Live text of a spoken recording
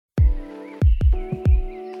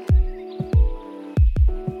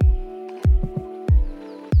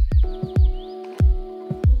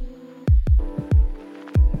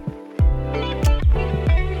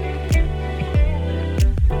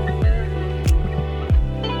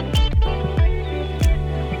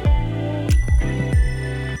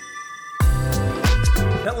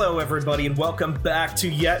everybody, and welcome back to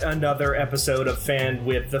yet another episode of Fan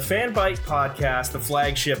with the Fanbyte podcast, the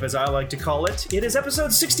flagship, as I like to call it. It is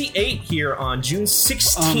episode 68 here on June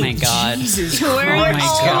 16th. Oh my god. Jesus Christ. Oh my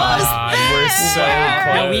god. We're so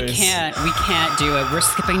close. No, we can't do it. We're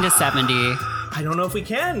skipping to 70. I don't know if we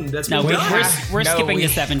can. That's no, we're skipping to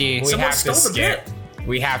 70. We have to skip.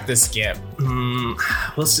 We have to skip.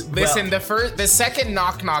 Listen, the second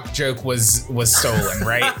knock knock joke was stolen,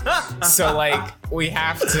 right? So like we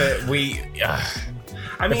have to.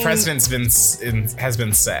 The precedent's has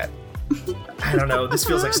been set. I don't know. This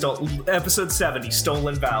feels like episode 70,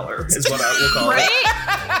 Stolen Valor, is what I will call it.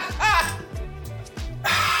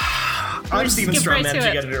 I'm Steven Strom,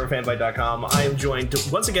 managing editor of fanbyte.com. I am joined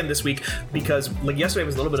once again this week because, like, yesterday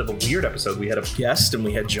was a little bit of a weird episode. We had a guest and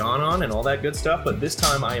we had John on and all that good stuff, but this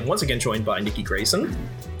time I am once again joined by Nikki Grayson.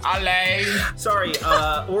 Ale. Sorry,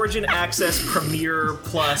 Origin Access Premiere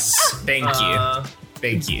Plus.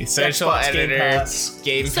 Thank you. Social Xbox editor,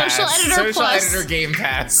 Game Pass. Social editor, Game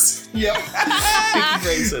Pass. Yep. Nikki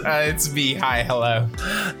Grayson. It's me. Hi, hello.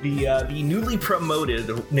 The newly promoted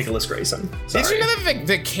Nicholas Grayson. Sorry. Did you know that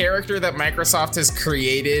the character that Microsoft has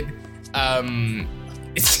created,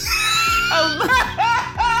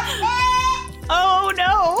 Oh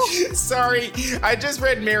no! Sorry, I just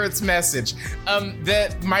read Merritt's message.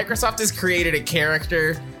 That Microsoft has created a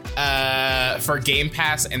character for Game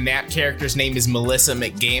Pass, and that character's name is Melissa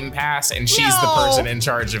McGame Pass, and she's the person in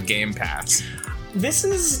charge of Game Pass. Is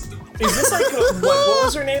this like what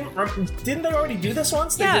was her name? Didn't they already do this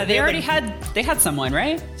once? They had someone,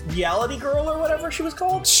 right? Reality Girl or whatever she was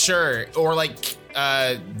called? Sure, or like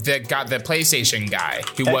the PlayStation guy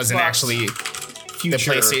who Xbox wasn't actually the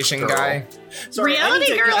PlayStation girl. Guy. Sorry,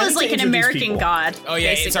 Reality Girl is like an American god. Oh yeah,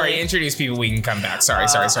 basically. sorry. Introduce people. We can come back. Sorry.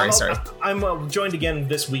 I'm joined again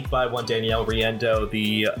this week by one Danielle Riendo,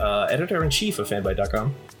 the editor-in-chief of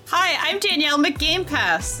fanbyte.com. Hi, I'm Danielle McGame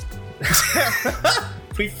Pass.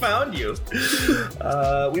 We found you.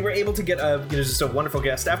 We were able to get just a wonderful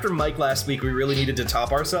guest. After Mike last week, we really needed to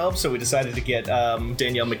top ourselves, so we decided to get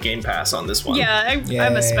Danielle McGame Pass on this one. Yeah,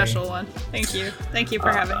 I'm a special one. Thank you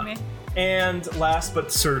for having me. And last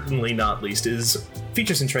but certainly not least is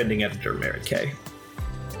Features and Trending editor Merritt K.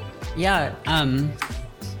 Yeah,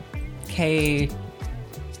 K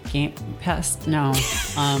Game Pass? No.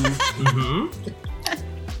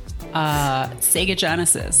 Sega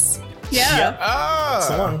Genesis. Yeah. Yep.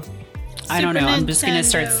 Oh. I don't know. I'm just going to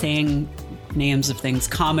start Nintendo. saying names of things.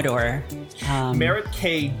 Commodore. Merritt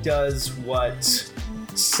K does what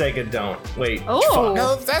Sega don't. Wait. Oh.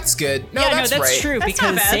 No, that's good. That's right. True That's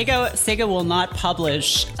because not Sega will not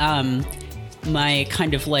publish my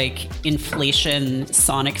kind of like inflation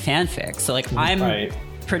Sonic fanfic. So like I'm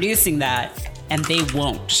producing that and they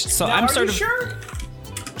won't. So Now, I'm are you sure?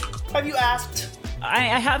 Have you asked? I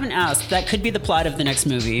haven't asked. That could be the plot of the next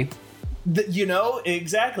movie.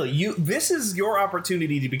 Exactly. This is your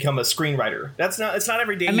opportunity to become a screenwriter. It's not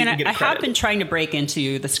every day. I I have been trying to break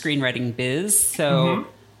into the screenwriting biz. So,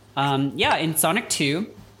 in Sonic 2,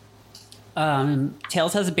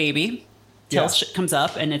 Tails has a baby. Tails comes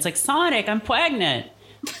up and it's like, Sonic, I'm pregnant.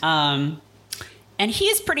 And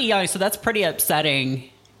he's pretty young, so that's pretty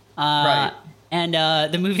upsetting. Right. And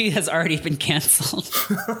the movie has already been canceled.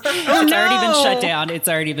 It's already been shut down. It's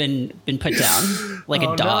already been put down like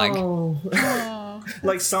a dog. No.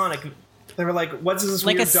 Like Sonic. They were like, what's this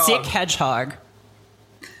like weird a dog? sick hedgehog.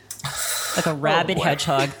 Like a rabid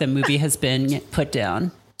hedgehog, the movie has been put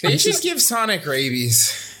down. They should give Sonic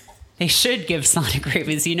rabies. They should give Sonic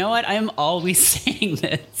rabies. You know what? I'm always saying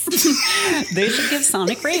this. They should give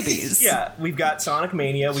Sonic rabies. Yeah, we've got Sonic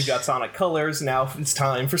Mania, we've got Sonic Colors, now it's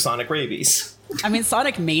time for Sonic Rabies. I mean,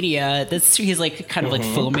 Sonic Mania, he's like kind of like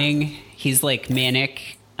foaming. He's like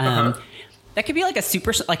manic. That could be like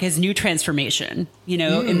like his new transformation. You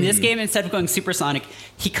know, in this game, instead of going supersonic,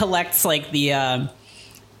 he collects like the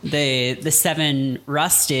 7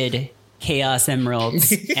 rusted Chaos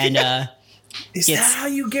Emeralds and Is that how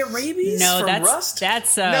you get rabies? No, from that's rust?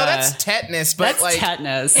 That's tetanus, but that's like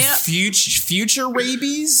tetanus. Future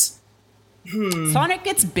rabies. Sonic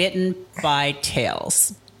gets bitten by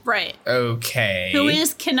Tails. Right. Okay. Who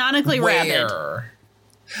is canonically rabid. Where?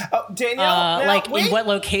 Oh, Danielle, in what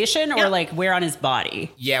location or like where on his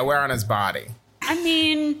body? Yeah, where on his body? I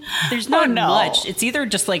mean, there's not much. It's either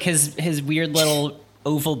just like his weird little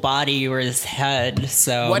oval body or his head.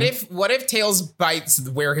 So what if Tails bites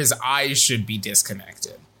where his eyes should be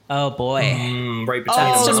disconnected? Oh boy! Right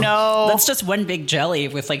between That's just one big jelly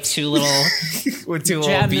with like two little with two little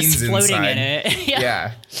gems beans floating inside. in it.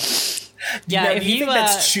 Yeah. Yeah. Now, do you think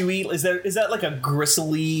that's chewy? Is that like a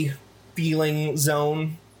gristly feeling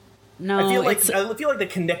zone? No, I feel like the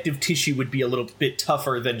connective tissue would be a little bit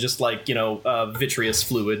tougher than just like, vitreous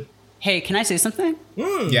fluid. Hey, can I say something?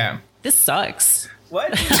 Yeah. This sucks.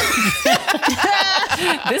 What?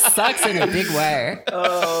 This sucks in a big way.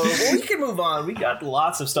 Well, we can move on. We got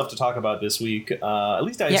lots of stuff to talk about this week. At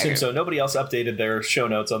least I assume so. Nobody else updated their show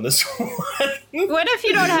notes on this one. What if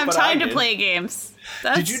you don't have time to play games?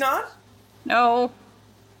 Did you not? No.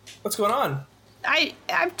 What's going on? I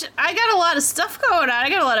got a lot of stuff going on. I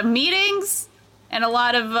got a lot of meetings and a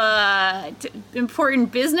lot of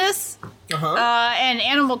important business and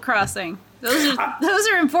Animal Crossing. Those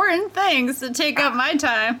are important things that take up my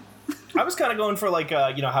time. I was kind of going for like,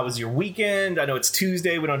 how was your weekend? I know it's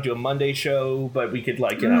Tuesday. We don't do a Monday show, but we could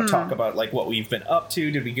talk about like what we've been up to.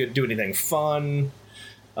 Did we do anything fun?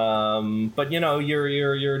 But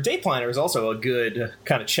your day planner is also a good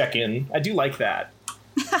kind of check-in. I do like that.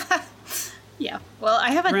 Yeah. Well,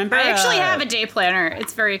 I actually have a day planner.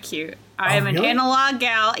 It's very cute. I am an analog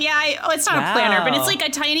gal. Yeah. It's not a planner, but it's like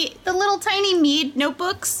the little tiny Mead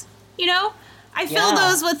notebooks. I fill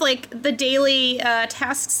those with like the daily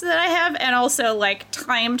tasks that I have, and also like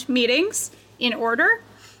timed meetings in order.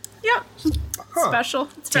 Yep. Special.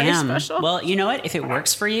 It's very special. Well, you know what? If it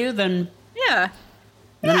works for you, then then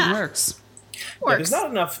it works. Yeah, there's not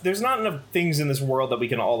enough things in this world that we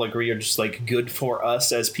can all agree are just like good for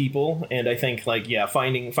us as people, and I think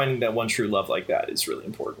finding that one true love like that is really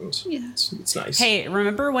important. Yeah, it's nice. Hey,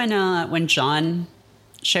 remember when John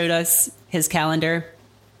showed us his calendar?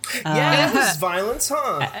 It was violence,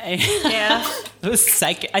 huh? Yeah, it was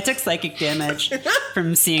psychic. I took psychic damage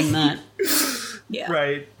from seeing that. Yeah,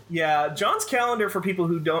 right. Yeah, John's calendar, for people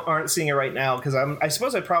who aren't seeing it right now, because I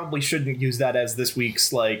suppose I probably shouldn't use that as this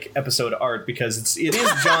week's like episode art, because it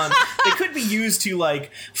is John. It could be used to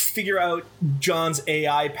like figure out John's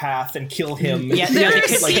AI path and kill him. Yeah, they could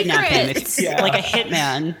kidnap him. It's like a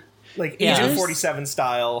hitman. Like Agent 47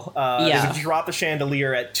 style. They would drop the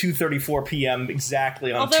chandelier at 2:34 p.m.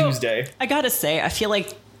 exactly on Tuesday. I gotta say, I feel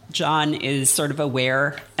like John is sort of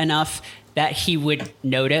aware enough that he would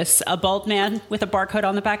notice a bald man with a barcode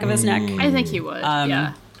on the back of his neck. I think he would.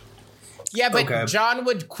 Yeah, but John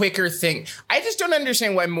would quicker think. I just don't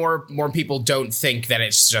understand why more people don't think that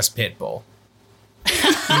it's just Pitbull.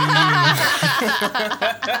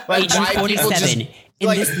 Like, Agent 47. In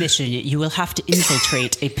this mission, you will have to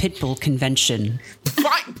infiltrate a Pitbull convention.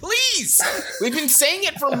 Fine, please! We've been saying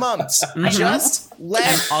it for months. Just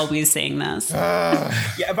I'm always saying this.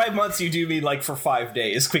 Yeah, by months you do mean like for 5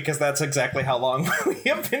 days, because that's exactly how long we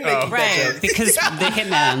have been making that joke. Because the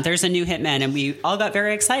Hitman, there's a new Hitman, and we all got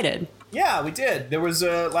very excited. Yeah, we did. There was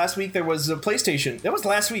last week. There was a PlayStation. That was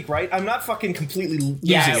last week, right? I'm not fucking completely losing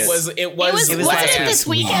it. It was. Wasn't it this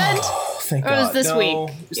weekend? Oh, thank God. Or was this week?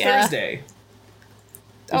 It was Thursday.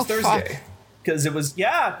 It was Thursday. Because it was,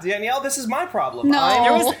 Danielle, this is my problem.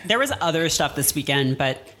 No. There was other stuff this weekend,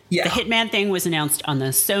 but the Hitman thing was announced on the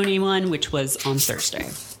Sony one, which was on Thursday.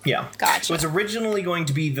 Yeah. Gotcha. So it's originally going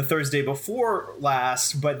to be the Thursday before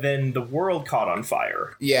last, but then the world caught on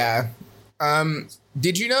fire. Yeah.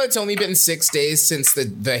 Did you know it's only been 6 days since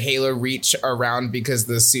the Halo Reach around because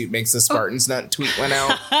the suit makes the Spartans nut tweet went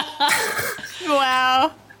out?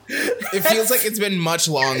 Wow. It feels like it's been much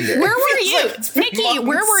longer. Where were you? Nikki,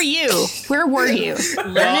 where were you? Where were you?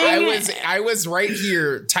 Well, I was right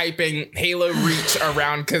here typing Halo Reach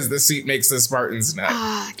around because the suit makes the Spartans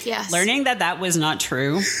nut. Yes. Learning that was not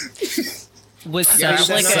true was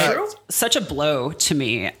such a blow to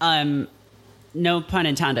me. No pun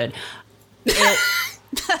intended.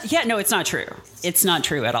 It's not true. It's not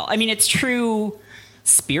true at all. I mean, it's true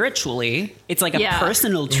spiritually. It's like a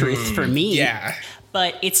personal truth for me. Yeah.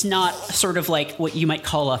 But it's not sort of like what you might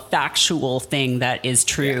call a factual thing that is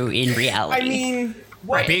true in reality. I mean,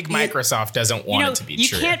 Big Microsoft doesn't want it to be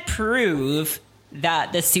true. You can't prove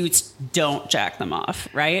that the suits don't jack them off,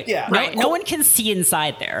 right? Yeah. No one can see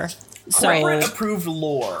inside there. Corporate approved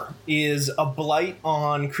lore is a blight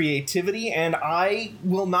on creativity, and I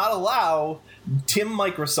will not allow Tim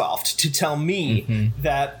Microsoft to tell me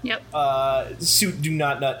that suit do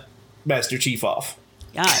not nut Master Chief off.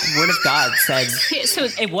 Yeah, Word of God said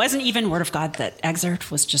it wasn't even Word of God that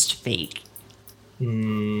Excerpt was just fake.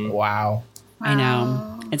 Wow. I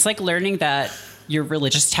know. It's like learning that your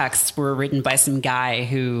religious texts were written by some guy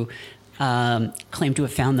who claimed to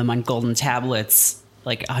have found them on golden tablets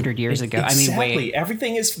like 100 years ago. Exactly. I mean, wait.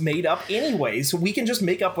 Everything is made up anyway, so we can just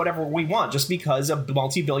make up whatever we want. Just because a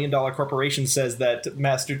multi-billion-dollar corporation says that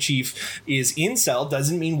Master Chief is incel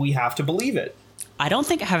doesn't mean we have to believe it. I don't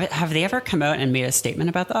think have they ever come out and made a statement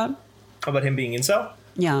about that? About him being incel?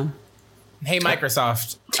 Yeah. Hey,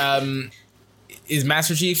 Microsoft. Is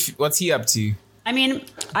Master Chief, what's he up to? I mean,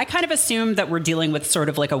 I kind of assume that we're dealing with sort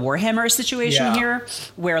of like a Warhammer situation here,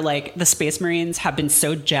 where like the Space Marines have been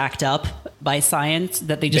so jacked up by science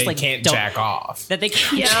that they just can't jack off. That they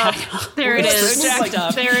can't jack off. There it is. So jacked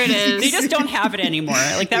up. There it is. They just don't have it anymore.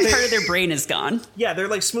 Like that part of their brain is gone. Yeah, they're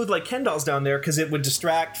like smooth like Ken dolls down there because it would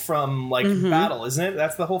distract from like battle, isn't it?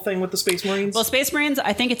 That's the whole thing with the Space Marines. Well, Space Marines,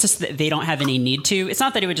 I think it's just that they don't have any need to. It's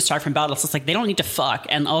not that it would distract from battle. It's just like they don't need to fuck,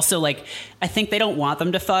 and also like I think they don't want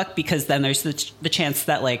them to fuck because then there's the chance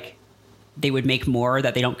that like they would make more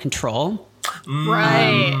that they don't control.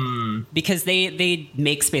 Right. Because they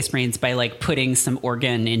make Space Marines by like putting some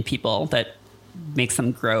organ in people that makes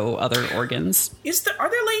them grow other organs. Are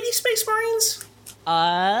there lady Space Marines?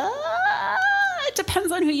 It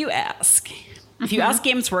depends on who you ask. If you ask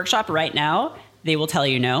Games Workshop right now, they will tell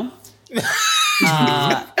you no.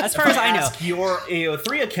 As far as I know. Your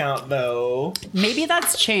AO3 account, though. Maybe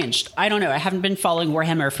that's changed. I don't know. I haven't been following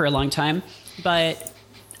Warhammer for a long time, but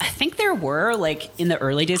I think there were, like, in the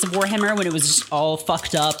early days of Warhammer when it was just all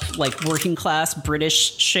fucked up, like, working class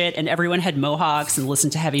British shit, and everyone had mohawks and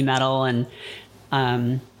listened to heavy metal, and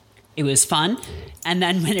it was fun. And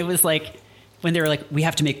then when it was, like, when they were like, we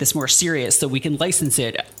have to make this more serious so we can license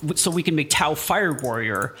it, so we can make Tau Fire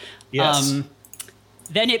Warrior. Yes.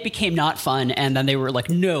 Then it became not fun, and then they were like,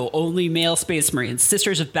 no, only male Space Marines.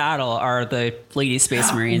 Sisters of Battle are the lady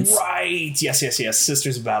Space Marines. Right. Yes.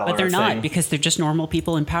 Sisters of Battle But they're a not, thing. because they're just normal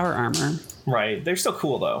people in power armor. Right. They're still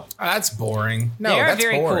cool, though. That's boring. No, They are that's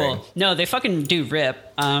very boring. cool. No, they fucking do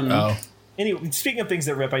rip. Anyway, speaking of things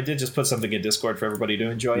that rip, I did just put something in Discord for everybody to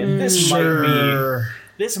enjoy, and this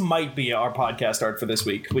might be our podcast art for this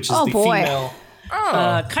week, which is female...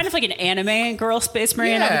 Kind of like an anime girl Space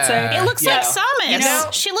Marine, I would say. It looks like Samus. You know?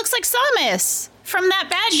 She looks like Samus from that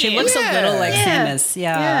bad game. She looks a little like Samus.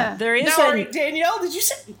 Yeah. There is Sorry, Danielle, did you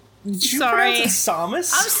pronounce it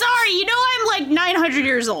Samus? I'm sorry. You know I'm like 900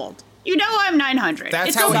 years old. You know I'm 900.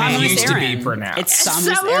 That's how it used to be pronounced. It's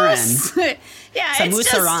Samus Aran. Yeah, Samus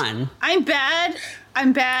it's just, Aran. I'm bad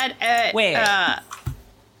at... Wait.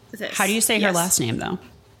 This. How do you say her last name, though?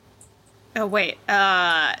 Oh, wait.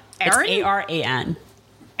 It's Aaron? Aran.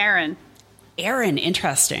 Aaron. Aaron,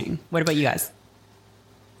 interesting. What about you guys?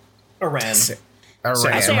 Aran.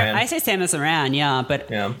 I say Samus Aran, yeah, but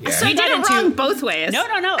So I did it wrong both ways. No.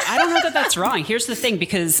 I don't know that that's wrong. Here's the thing,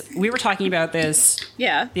 because we were talking about this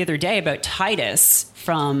the other day about Tidus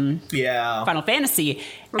from Final Fantasy,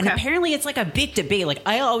 and apparently it's like a big debate. Like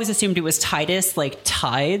I always assumed it was Tidus, like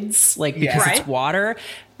tides, like because it's water,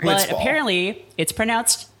 but apparently it's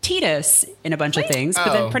pronounced Tidus in a bunch of things,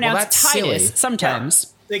 but then pronounced Tidus sometimes.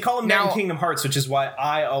 Yeah. They call him now in Kingdom Hearts, which is why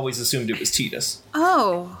I always assumed it was Tidus.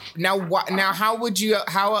 Oh. Now how would you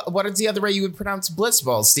what is the other way you would pronounce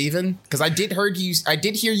Blitzball, Steven? Because I did hear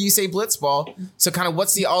you say Blitzball. So kind of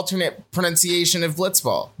what's the alternate pronunciation of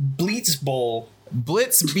Blitzball? Blitzball.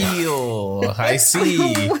 Blitzbeal. I see.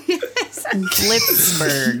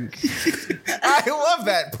 Blitzburg. I love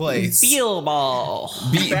that place. Beal Ball.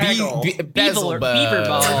 Beaver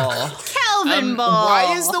Ball. Calvin Ball.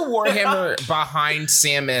 Why is the Warhammer behind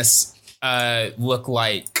Samus look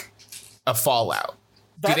like a Fallout?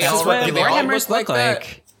 Do they all Warhammers look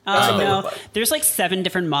like that? No. There's like 7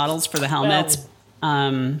 different models for the helmets.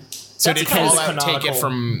 So did Fallout take it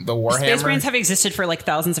from the Warhammer? Space Marines have existed for like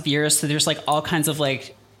thousands of years, so there's like all kinds of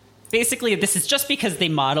like... Basically, this is just because they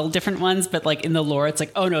model different ones, but like in the lore, it's like,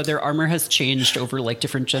 oh no, their armor has changed over like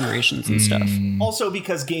different generations and stuff. Also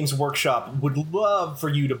because Games Workshop would love for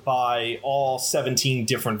you to buy all 17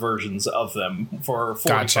 different versions of them for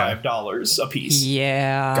 $45 a piece.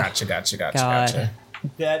 Yeah. Gotcha.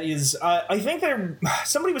 That is, I think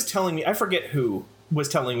somebody was telling me, I forget who was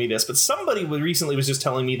telling me this, but somebody recently was just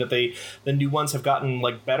telling me that the new ones have gotten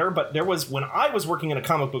like better. But there was, when I was working in a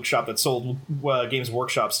comic book shop that sold Games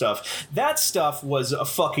Workshop stuff, that stuff was a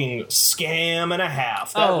fucking scam and a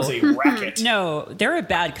half. That was a racket. No, they're a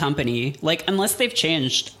bad company. Like, unless they've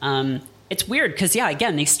changed. It's weird because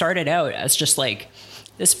again, they started out as just like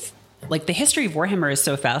this. Like the history of Warhammer is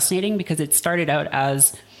so fascinating because it started out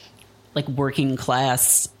as like working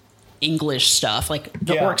class English stuff. Like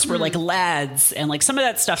the orcs were like lads, and like some of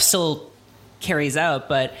that stuff still carries out,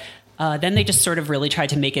 but then they just sort of really tried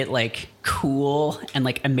to make it like cool and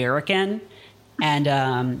like American, and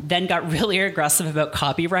then got really aggressive about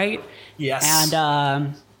copyright. Yes.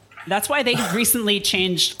 And that's why they recently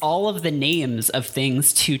changed all of the names of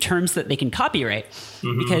things to terms that they can copyright,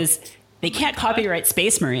 because they can't copyright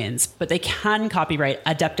Space Marines, but they can copyright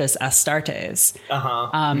Adeptus Astartes,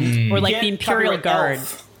 or like the Imperial Guard.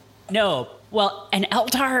 Elf. No, well, and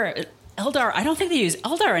Eldar, I don't think they use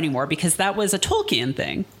Eldar anymore because that was a Tolkien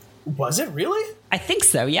thing. Was it really? I think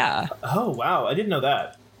so, yeah. Oh, wow. I didn't know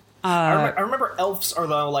that. I remember elves are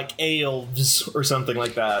the, like, elves or something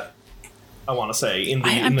like that. I want to say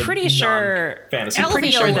I'm pretty sure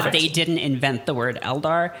that they didn't invent the word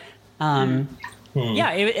Eldar.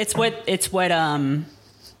 Yeah, it's what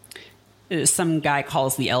some guy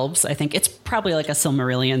calls the elves. I think it's probably like a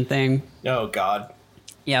Silmarillion thing. Oh God.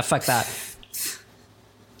 Yeah, fuck that.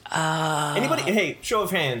 Anybody? Hey, show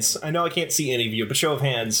of hands. I know I can't see any of you, but show of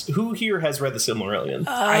hands. Who here has read the Silmarillion?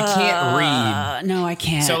 I can't read. No, I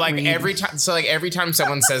can't. So like every time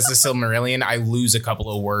someone says the Silmarillion, I lose a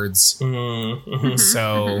couple of words. Mm-hmm.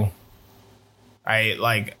 So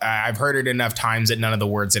I've heard it enough times that none of the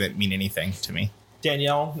words in it mean anything to me.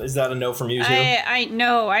 Danielle, is that a no from you too? I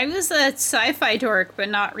know. I was a sci-fi dork, but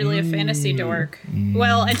not really a fantasy dork.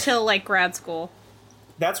 Well, until like grad school.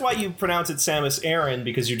 That's why you pronounce it Samus Aran,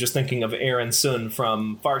 because you're just thinking of Aran Sun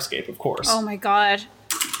from Farscape, of course. Oh my god.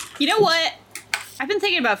 You know what? I've been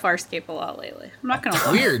thinking about Farscape a lot lately. I'm not gonna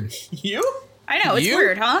lie. Weird. You? I know, it's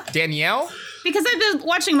weird, huh? Danielle? Because I've been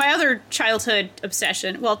watching my other childhood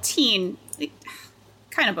obsession. Well, teen.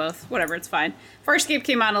 Kind of both. Whatever, it's fine. Farscape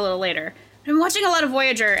came out a little later. I'm watching a lot of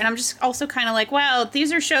Voyager, and I'm just also kind of like, wow,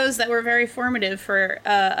 these are shows that were very formative for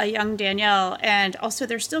a young Danielle, and also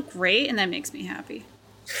they're still great, and that makes me happy.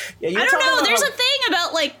 Yeah, I don't know. There's a thing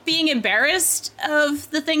about like being embarrassed of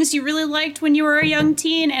the things you really liked when you were a young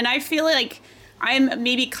teen, and I feel like I'm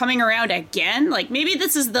maybe coming around again. Like maybe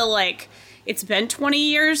this is the like it's been 20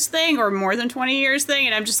 years thing or more than 20 years thing,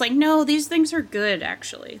 and I'm just like, no, these things are good.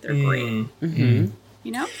 Actually, they're great. Mm-hmm.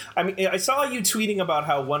 You know? I mean, I saw you tweeting about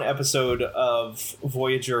how one episode of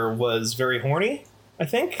Voyager was very horny, I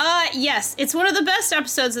think. Yes, it's one of the best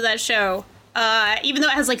episodes of that show. Even though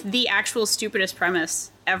it has like the actual stupidest premise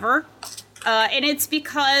ever. And it's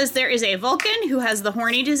because there is a Vulcan who has the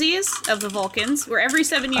horny disease of the Vulcans, where every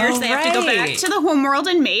 7 years they have to go back to the homeworld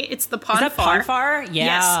and mate. It's the Ponfar. Is that Ponfar?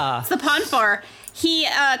 Yeah. Yes, it's the Ponfar. He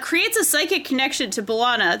creates a psychic connection to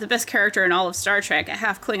B'Elanna, the best character in all of Star Trek, a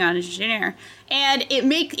half Klingon engineer, and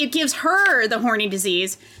it gives her the horny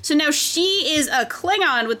disease. So now she is a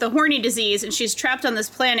Klingon with the horny disease, and she's trapped on this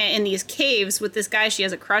planet in these caves with this guy she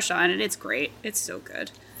has a crush on, and it's great. It's so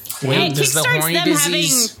good. Wait, does the horny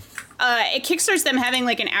disease... it kickstarts them having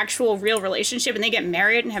like an actual real relationship, and they get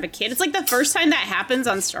married and have a kid. It's like the first time that happens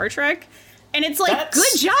on Star Trek. And it's like,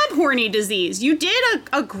 good job, horny disease. You did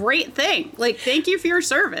a great thing. Like, thank you for your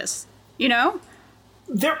service. You know?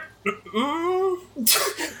 There's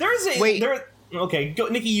a... Wait. Okay,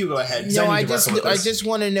 Nikki, you go ahead. No, I just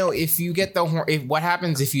want to know if you get the what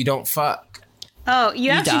happens if you don't fuck? Oh,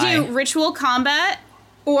 you have to do ritual combat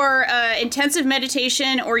or intensive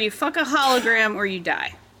meditation, or you fuck a hologram, or you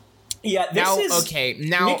die. Yeah,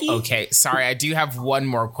 okay. Sorry, I do have one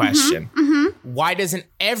more question. Mm-hmm. Why doesn't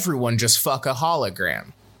everyone just fuck a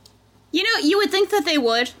hologram? You know, you would think that they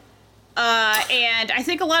would. And I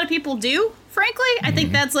think a lot of people do, frankly. I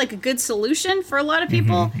think that's like a good solution for a lot of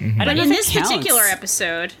people. But in this particular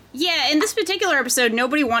episode,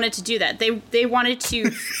 nobody wanted to do that. They wanted to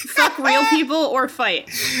fuck real people or fight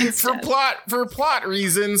instead. For plot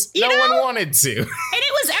reasons, no one wanted to. And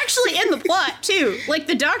it was actually in the plot too. Like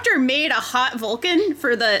the doctor made a hot Vulcan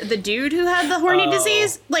for the dude who had the horny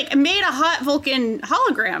disease. Like made a hot Vulcan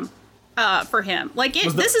hologram for him. Like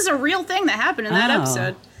this is a real thing that happened in that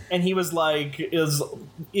episode. And he was like, is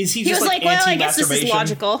he just like well, I guess this is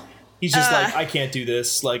logical. He's just like, I can't do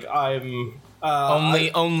this. Like, I'm...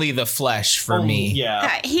 only the flesh for me.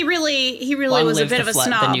 Yeah. He really was a bit of a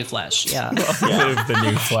snob. The new flesh, yeah. The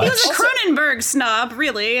new flesh. He was a Cronenberg snob,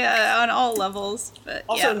 really, on all levels. But,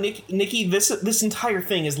 also, Nikki, this entire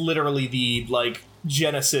thing is literally the, like,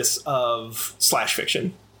 genesis of slash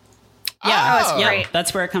fiction. Yeah, great.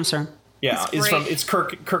 That's where it comes from. Yeah, it's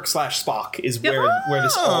Kirk / Spock is where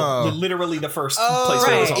this literally the first place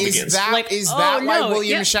where this all begins. Is that why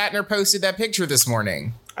William Shatner posted that picture this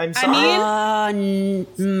morning? I'm sorry. I mean,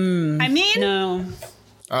 no.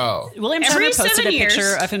 Oh, William Shatner posted a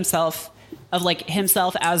picture of himself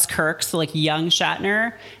as Kirk, so like young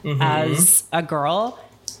Shatner as a girl,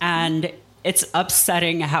 and it's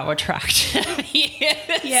upsetting how attractive he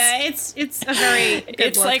is. Yeah, it's a very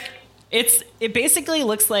good look. It basically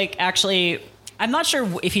looks like, actually, I'm not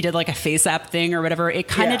sure if he did like a face app thing or whatever. It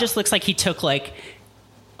kind of just looks like he took like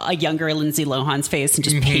a younger Lindsay Lohan's face and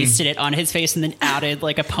just pasted it on his face and then added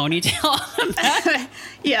like a ponytail on that.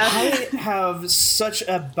 Yeah. I have such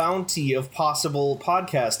a bounty of possible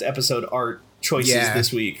podcast episode art choices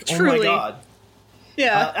this week. Truly. Oh my God.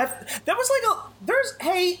 Yeah. That was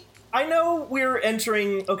like I know we're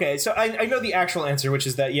entering, okay, so I know the actual answer, which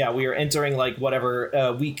is that, we are entering like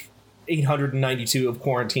whatever week 892 of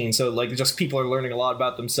quarantine, so like just people are learning a lot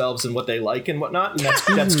about themselves and what they like and whatnot, and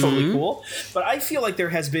that's totally cool. But I feel like there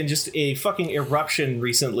has been just a fucking eruption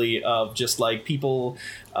recently of just like people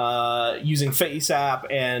using Face App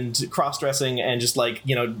and cross-dressing and just like,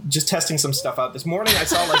 you know, just testing some stuff out. This morning I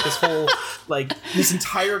saw like this whole like this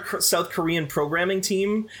entire South Korean programming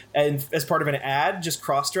team, and as part of an ad, just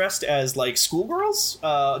cross-dressed as like schoolgirls.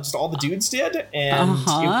 Just all the dudes did, and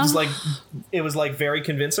it was like very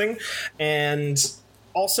convincing. And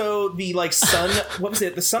also the like son, what was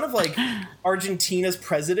it? The son of like Argentina's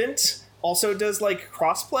president also does like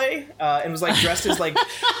crossplay and was like dressed as like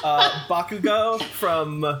Bakugo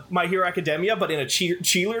from My Hero Academia, but in a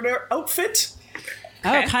cheerleader outfit.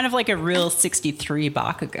 Oh, kind of like a real 63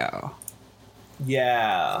 Bakugo.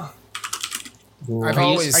 Yeah. Are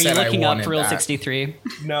you looking up Real 63?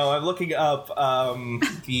 No, I'm looking up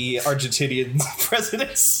the Argentinian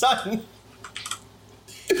president's son.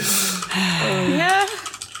 Yeah.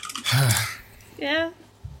 Yeah.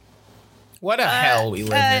 What a hell we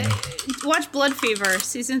live in. Watch Blood Fever,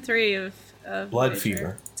 season 3 of Blood Voyager.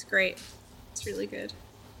 Fever. It's great. It's really good.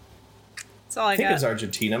 That's all I think got. it was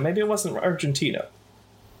Argentina. Maybe it wasn't Argentina.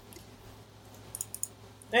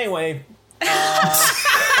 Anyway.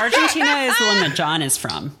 Argentina is the one that John is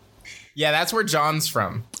from. Yeah, that's where John's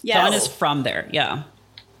from. Yes. John is from there, yeah.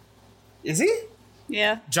 Is he?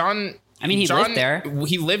 Yeah. John... I mean, he lived there.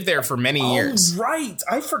 He lived there for many years. Right.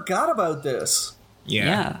 I forgot about this.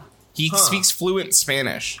 Yeah. He speaks fluent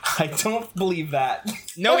Spanish. I don't believe that.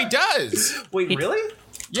 No, he does. Wait, really?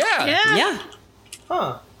 Yeah. Yeah.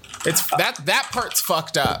 Huh. It's that part's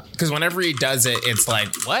fucked up because whenever he does it, it's like,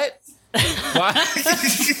 what? What?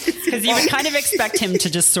 Because you would kind of expect him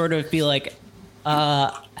to just sort of be like,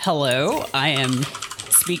 hello, I am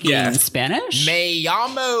speaking Spanish. Me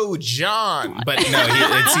llamo John. But no,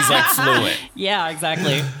 he's like fluent. Yeah,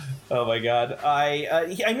 exactly. Oh my god.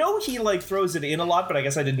 I know he like throws it in a lot, but I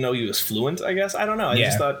guess I didn't know he was fluent, I guess. I don't know. I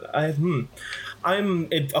just thought I'm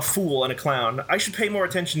a fool and a clown. I should pay more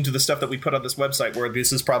attention to the stuff that we put on this website where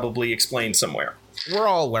this is probably explained somewhere. We're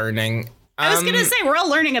all learning. I was going to say, we're all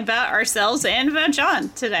learning about ourselves and about John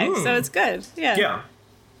today, so it's good. Yeah.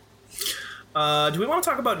 Yeah. Do we want to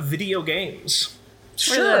talk about video games?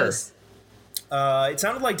 Sure. It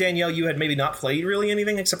sounded like, Danielle, you had maybe not played really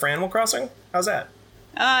anything except for Animal Crossing. How's that?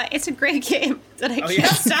 It's a great game that I can't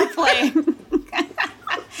stop playing.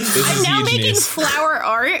 I'm now making flower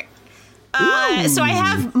art. So I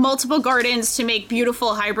have multiple gardens to make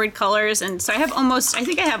beautiful hybrid colors, and so I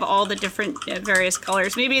think I have all the different various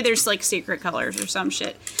colors. Maybe there's like secret colors or some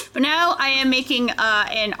shit. But now I am making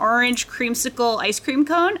an orange creamsicle ice cream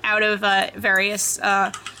cone out of various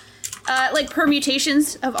like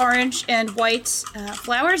permutations of orange and white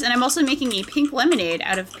flowers, and I'm also making a pink lemonade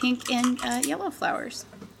out of pink and yellow flowers.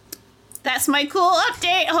 That's my cool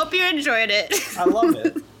update. I hope you enjoyed it. I love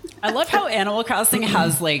it. I love how Animal Crossing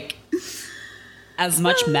has like as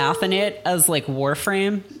much math in it as like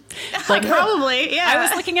Warframe. Like probably, yeah. I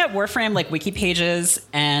was looking at Warframe like wiki pages,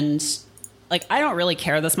 and like I don't really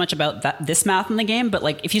care this much about this math in the game, but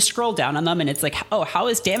like if you scroll down on them and it's like, oh, how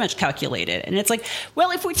is damage calculated? And it's like,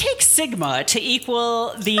 well, if we take sigma to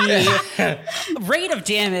equal the rate of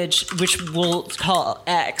damage, which we'll call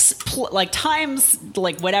X, like times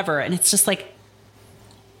like whatever, and it's just like,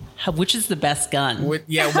 which is the best gun? What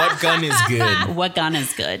gun is good? What gun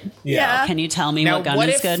is good? Yeah. Can you tell me what gun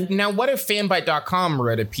is good? Now, what if Fanbyte.com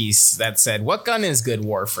wrote a piece that said, what gun is good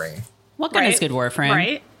Warframe? What gun is good Warframe?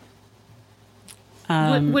 Right.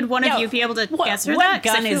 Would one of you be able to answer that? What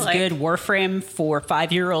gun is good Warframe for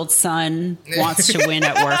 5-year-old son wants to win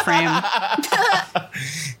at Warframe?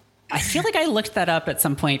 I feel like I looked that up at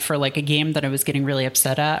some point for like a game that I was getting really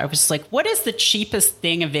upset at. I was like, what is the cheapest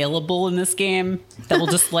thing available in this game that will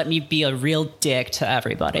just let me be a real dick to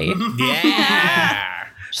everybody? Yeah.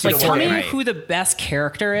 Just like, tell me who the best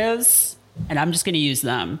character is, and I'm just going to use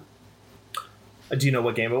them. Do you know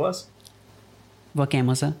what game it was? What game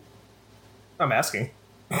was it? I'm asking.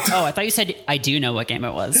 Oh, I thought you said I do know what game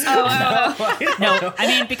it was. No, I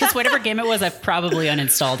mean, because whatever game it was, I've probably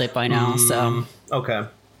uninstalled it by now. So okay,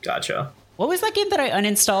 gotcha. What was that game that I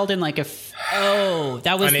uninstalled in like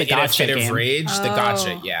that was the gotcha game. Of Rage, the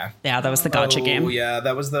gotcha, yeah. Yeah, that was the gotcha game. Oh, yeah,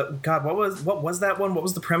 that was the... God, what was that one? What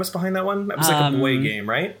was the premise behind that one? That was like a boy game,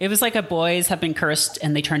 right? It was like a boys have been cursed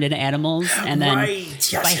and they turned into animals. And then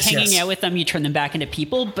by hanging out with them, you turn them back into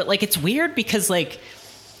people. But like, it's weird because like...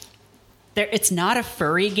 it's not a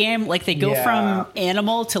furry game. Like they go from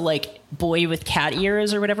animal to like boy with cat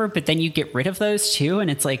ears or whatever, but then you get rid of those too, and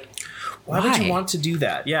it's like, why would you want to do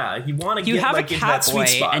that? Yeah, you want to you get have like a into that cat boy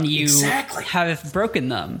sweet spot, and you have broken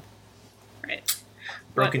them. Right.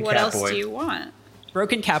 Broken what Cat else Boy. do you want?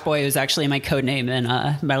 Broken Catboy was actually my code name in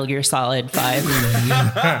Metal Gear Solid 5.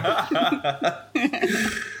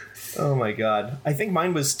 Oh my god. I think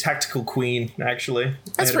mine was Tactical Queen, actually.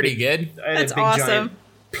 That's pretty good. I had That's a big awesome. giant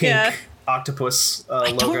pink Yeah. octopus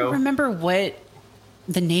I logo. don't remember what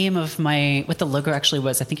the name of what the logo actually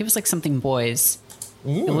was. I think it was like something boys.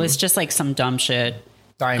 It was just like some dumb shit.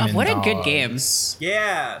 Diamond what a good Dogs. game.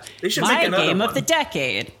 Yeah. They should My make another game one. of the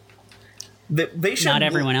decade. They should, Not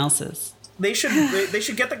everyone else's. They should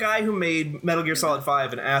get the guy who made Metal Gear Solid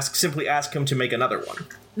 5 and simply ask him to make another one.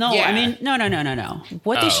 No, Yeah. I mean, no.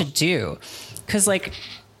 What they should do, because like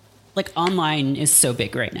online is so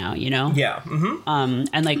big right now, you know? Yeah. Mm-hmm.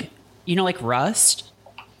 And like, you know, like Rust,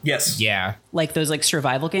 Yes. Yeah. like those like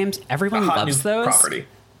survival games, everyone Hot loves new those. property.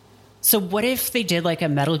 So what if they did like a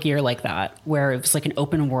Metal Gear like that, where it was like an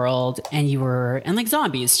open world and like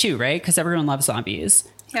zombies too, right? Because everyone loves zombies.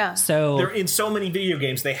 Yeah. So They're in so many video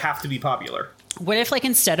games, they have to be popular. what if like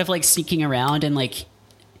instead of like sneaking around and like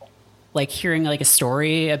hearing like a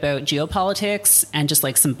story about geopolitics and just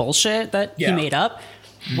like some bullshit that he Yeah. made up,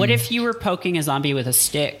 what if you were poking a zombie with a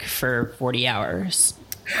stick for 40 hours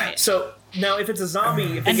So now, if it's a zombie,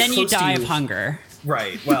 if they and get then you close to die of hunger?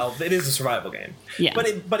 right? Well, it is a survival game. Yeah.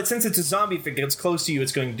 But since it's a zombie, if it gets close to you,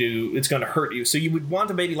 it's going to hurt you. So you would want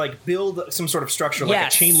to maybe like build some sort of structure, like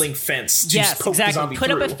Yes. a chain link fence, to Yes, poke the exactly. zombie Put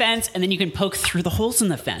through. up a fence and then you can poke through the holes in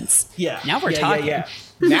the fence. Yeah. Now we're Yeah, talking. Yeah.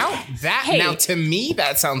 Hey. Now to me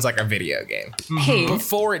that sounds like a video game. Hey,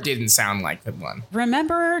 Before it didn't sound like the one.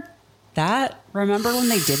 remember that? Remember when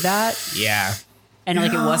they did that? Yeah. And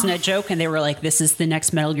like it wasn't a joke and they were like, this is the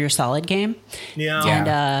next Metal Gear Solid game. Yeah.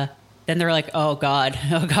 And then they're like, oh god,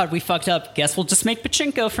 we fucked up. Guess we'll just make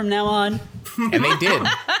pachinko from now on. And they did.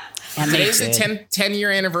 And they Today's the did.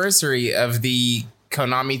 10-year anniversary of the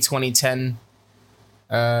Konami 2010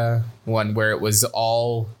 one where it was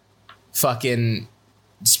all fucking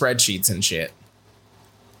spreadsheets and shit.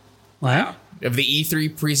 What? Of the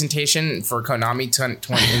E3 presentation for Konami in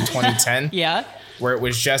 2010, Yeah. where it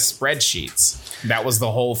was just spreadsheets. That was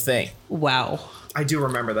the whole thing. Wow. I do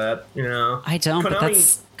remember that. You know, I don't, but Konami-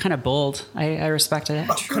 that's kind of bold. I respect it.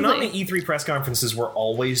 Konami E3 press conferences were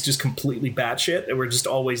always just completely batshit. They were just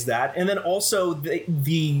always that. And then also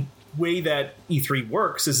the way that E3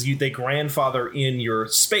 works is they grandfather in your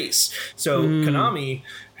space. So Konami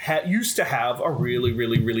used to have a really,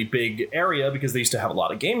 really, really big area because they used to have a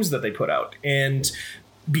lot of games that they put out. And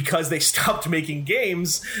because they stopped making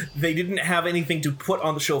games, they didn't have anything to put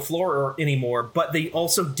on the show floor anymore, but they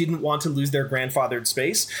also didn't want to lose their grandfathered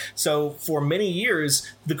space. So for many years,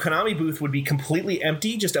 the Konami booth would be completely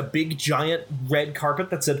empty, just a big giant red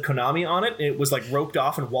carpet that said Konami on it. And it was like roped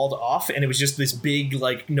off and walled off, and it was just this big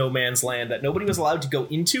like no man's land that nobody was allowed to go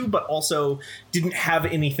into, but also didn't have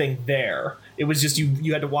anything there. It was just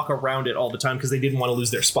you had to walk around it all the time because they didn't want to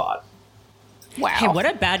lose their spot. Wow. Hey, what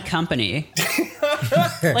a bad company.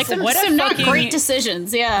 Like, what a Some not fucking... great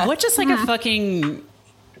decisions, yeah. What just like a fucking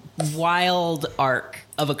wild arc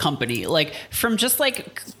of a company. Like, from just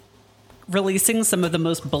like releasing some of the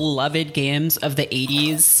most beloved games of the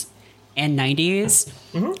 80s and 90s.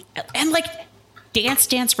 And like Dance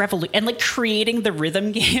Dance Revolution and like creating the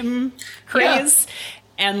rhythm game craze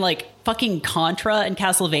and like fucking Contra and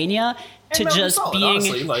Castlevania to Metal Gear just Solid, being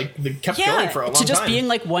honestly, like they kept going for a long to just time. being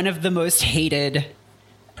like one of the most hated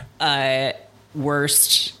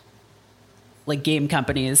worst like game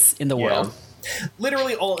companies in the world.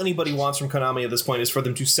 Literally all anybody wants from Konami at this point is for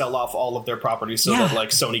them to sell off all of their properties so Yeah. that like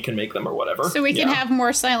Sony can make them or whatever. So we can Yeah. have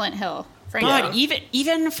more Silent Hill. Frankly. God,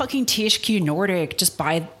 even fucking THQ Nordic just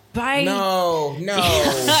buy No. Wait,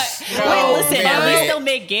 listen, at man. least they'll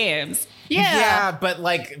make games. Yeah, but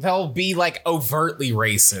like they'll be like overtly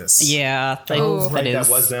racist. Yeah, like, Oh, that Right, is.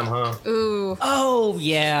 that was them, huh? Ooh, Oh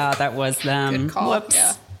yeah, that was them. good call. Whoops.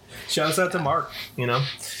 Yeah. Shouts out to Mark, you know?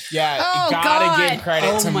 Yeah, Oh, you gotta God. give credit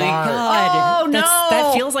Oh to my Mark. god. Oh, no.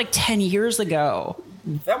 That feels like 10 years ago.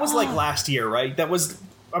 That was like last year, right? That was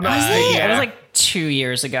I'm not It was like 2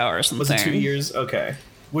 years ago or something. Was it 2 years? Okay.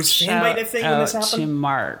 Was Shout Fanbyte a thing when this out happened? to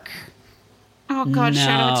Mark. Oh God,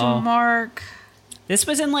 shout out No. to Mark. This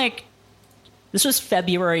was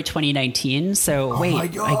February 2019, so wait, my I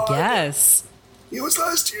God. guess. It was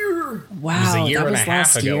last year. Wow, a year that and was a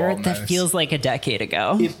half last ago year. almost. That feels like a decade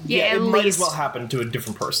ago. Yeah, It at might as least. well happen to a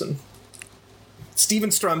different person.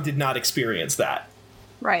 Steven Strum did not experience that.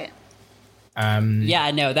 Right.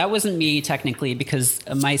 Yeah, no, that wasn't me technically because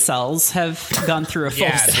my cells have gone through a full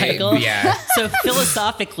Yeah, cycle. yeah. So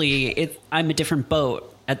philosophically, I'm a different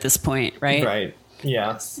boat at this point, right? Right.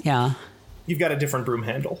 Yeah. Yeah. You've got a different broom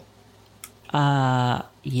handle.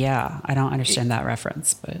 Yeah, I don't understand that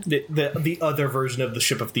reference, but the other version of the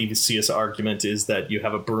Ship of Theseus argument is that you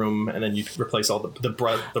have a broom and then you replace all the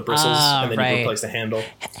bristles and then you replace the handle.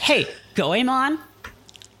 Hey, Goemon?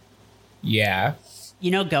 Yeah.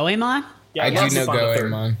 You know Goemon? Yeah, I do know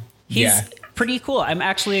Goemon. He's pretty cool. I'm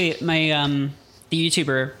actually the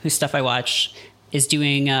YouTuber whose stuff I watch is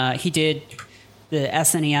doing. He did the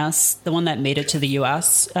SNES, the one that made it to the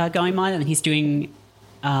US, Goemon, and he's doing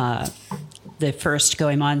the first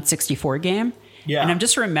Goemon 64 game. Yeah, and I'm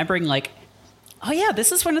just remembering like, oh yeah,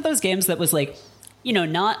 this is one of those games that was like, you know,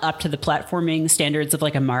 not up to the platforming standards of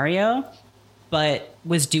like a Mario, but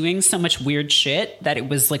was doing so much weird shit that it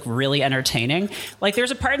was like really entertaining. Like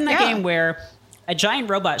there's a part in that game where a giant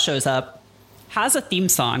robot shows up, has a theme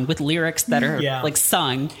song with lyrics that are like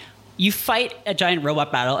sung. You fight a giant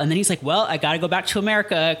robot battle, and then he's like, well, I got to go back to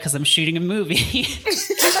America because I'm shooting a movie.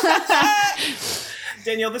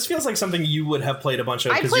 Danielle, this feels like something you would have played a bunch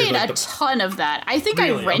of. I played a ton of that. I think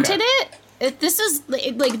really? I rented it. This is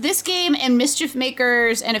like this game and Mischief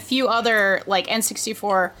Makers and a few other like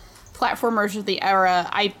N64 platformers of the era.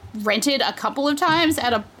 I rented a couple of times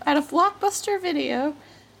at a Blockbuster Video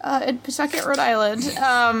in Pawtucket, Rhode Island.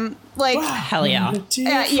 Hell yeah.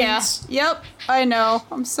 Yep. I know.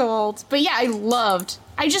 I'm so old. But yeah,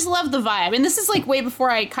 I just love the vibe. And this is like way before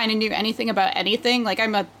I kind of knew anything about anything. Like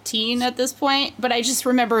I'm a teen at this point, but I just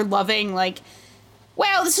remember loving like,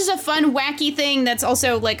 wow, this is a fun, wacky thing that's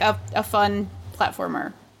also like a fun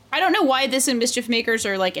platformer. I don't know why this and Mischief Makers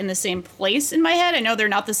are like in the same place in my head. I know they're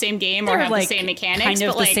not the same game or have like the same mechanics. Kind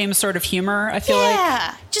of but the same sort of humor, I feel like.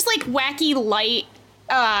 Yeah, just like wacky, light,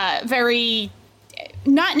 very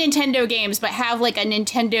not Nintendo games, but have like a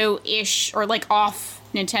Nintendo-ish or like off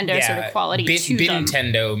Nintendo sort of quality to them.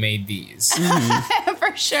 Nintendo made these.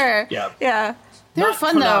 For sure. Yeah. Yeah. They were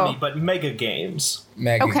fun Konami, though. but Mega Games.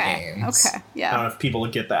 Mega Games. Okay. Yeah. I don't know if people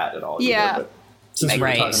would get that at all. Yeah. Either, but since we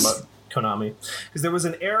were talking about Konami, because there was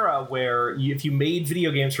an era where if you made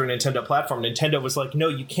video games for a Nintendo platform, Nintendo was like, no,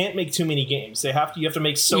 you can't make too many games. You have to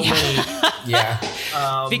make so many.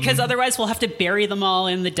 Because otherwise we'll have to bury them all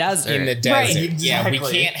in the desert. Right. Yeah, we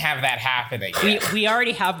can't have that happening. We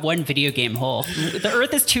already have one video game hole. The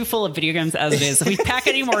Earth is too full of video games as it is. If we pack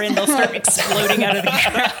any more in, they'll start exploding out of the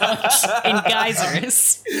ground in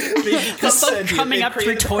geysers. They'll coming up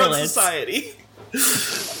through toilets. Society.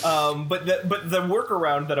 But the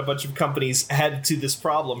workaround that a bunch of companies had to this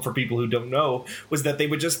problem, for people who don't know, was that they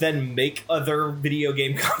would just then make other video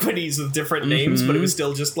game companies with different names, but it was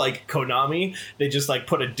still just like Konami. They just like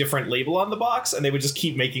put a different label on the box, and they would just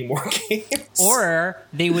keep making more games. Or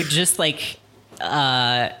they would just like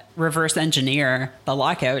reverse engineer the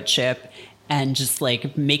lockout chip and just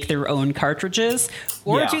like make their own cartridges,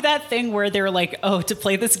 or do that thing where they're like, oh, to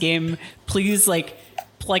play this game, please like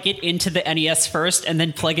plug it into the NES first and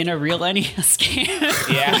then plug in a real NES game.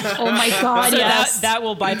 Yeah. Oh my god, so yes. that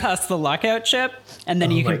will bypass the lockout chip, and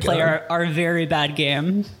then you can play our very bad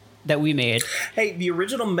game that we made. Hey, the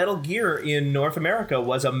original Metal Gear in North America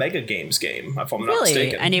was a Mega Games game, if I'm not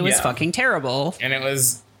mistaken. And it was fucking terrible. And it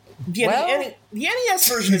was... The NES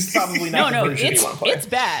version is probably not the version you want to play. It's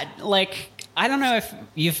bad. Like, I don't know if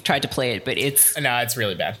you've tried to play it, but it's... No, it's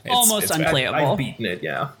really bad. It's unplayable. I've beaten it,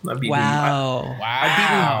 yeah. Wow.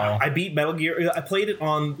 I beat Metal Gear. I played it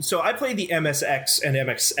on... So I played the MSX and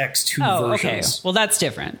MSX2 versions. Okay. Well, that's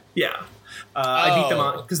different. Yeah. I beat them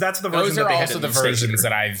on... Because that's the version that they had. Those are also the versions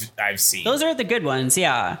that I've seen. Those are the good ones,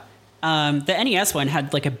 yeah. The NES one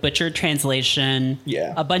had like a butchered translation.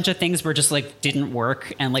 Yeah. A bunch of things were just like didn't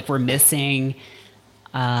work and like were missing.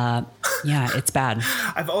 It's bad.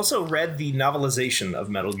 I've also read the novelization of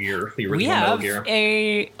Metal Gear, the original Metal Gear.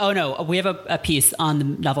 We have a piece on the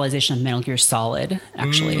novelization of Metal Gear Solid,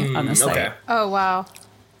 actually, on the site. Okay. Oh, wow.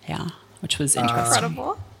 Yeah, which was interesting.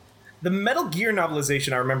 Incredible. The Metal Gear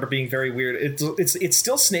novelization I remember being very weird. It's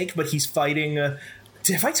still Snake, but he's fighting...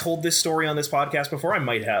 have I told this story on this podcast before? I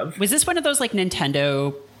might have. Was this one of those like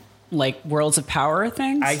Nintendo like Worlds of Power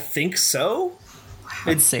things? I think so.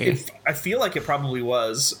 Let's see. I feel like it probably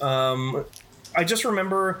was. I just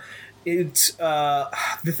remember it.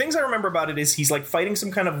 The things I remember about it is he's like fighting some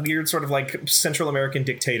kind of weird sort of like Central American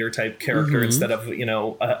dictator type character instead of,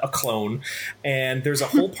 a clone. And there's a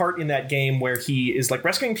whole part in that game where he is like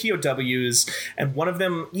rescuing POWs, and one of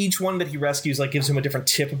them, each one that he rescues, like gives him a different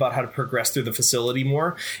tip about how to progress through the facility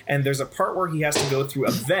more. And there's a part where he has to go through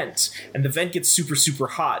a vent, and the vent gets super, super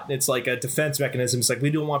hot. It's like a defense mechanism. It's like, we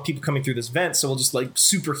don't want people coming through this vent, so we'll just like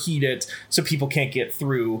superheat it so people can't get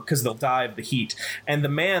through because they'll die of the heat. And the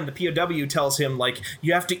POW POW tells him, like,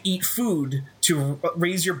 you have to eat food to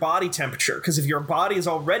raise your body temperature, because if your body is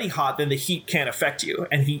already hot, then the heat can't affect you.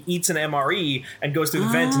 And he eats an MRE and goes through the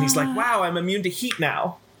vent, and he's like, wow, I'm immune to heat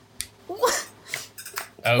now.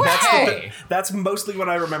 Okay. That's mostly what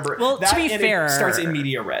I remember. Well, that, to be fair, it starts in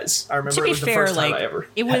media res. I remember to be it was fair, the first time like, I ever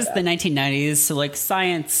it was had the that. 1990s, so like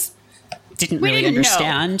science didn't We really didn't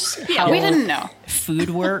understand how we didn't know.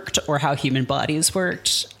 food worked or how human bodies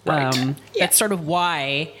worked. Right. That's sort of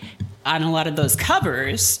why on a lot of those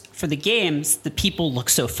covers for the games, the people look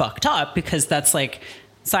so fucked up, because that's like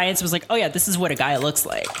science was like, oh yeah, this is what a guy looks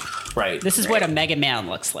like. Right. This is what a Mega Man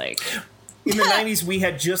looks like. In the 90s, we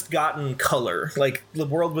had just gotten color. Like, the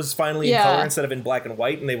world was finally in Yeah. color instead of in black and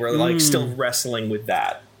white, and they were, like, still wrestling with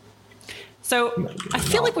that. So I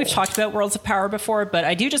feel like we've talked about Worlds of Power before, but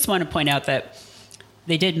I do just want to point out that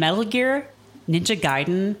they did Metal Gear, Ninja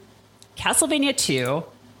Gaiden, Castlevania 2,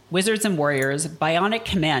 Wizards and Warriors, Bionic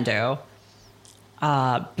Commando,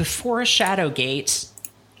 Before Shadowgate,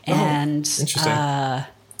 and Interesting.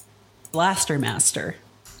 Blaster Master.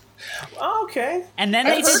 Oh, okay. And then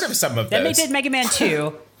I've heard of some of Then those. they did Mega Man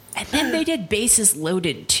 2, and then they did Bases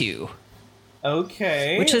Loaded 2,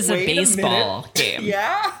 Okay. which is a Wait baseball minute. game.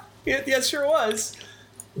 Yeah? It sure was.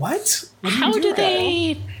 What? How do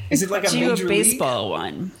they Is it like a do a major league? baseball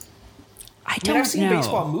one? I I don't mean, I've seen know.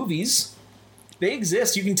 baseball movies. They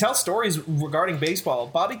exist. You can tell stories regarding baseball.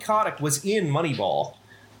 Bobby Kotick was in Moneyball.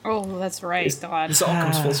 Oh, that's right. God. This all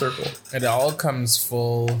comes full circle. It all comes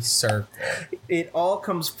full circle. It all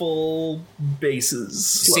comes full bases.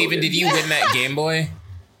 Steven, loaded. did you win that Game Boy?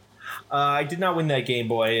 I did not win that Game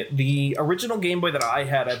Boy. The original Game Boy that I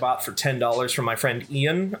had, I bought for $10 from my friend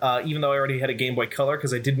Ian, even though I already had a Game Boy Color,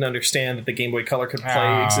 because I didn't understand that the Game Boy Color could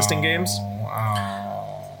play existing games.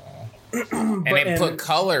 And it put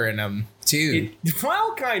color in them, too.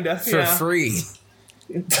 Well, kind of. For free.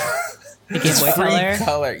 The Game Boy Color. Free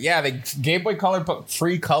color. Yeah, the Game Boy Color put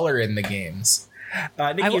free color in the games.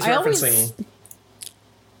 Nikki's I always- referencing...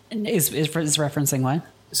 Is referencing what?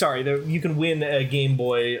 Sorry, you can win a Game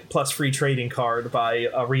Boy plus free trading card by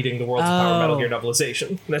reading the Worlds of Power Metal Gear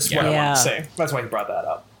novelization. That's what I wanted Yeah. to say. That's why he brought that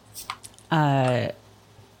up.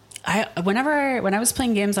 When I was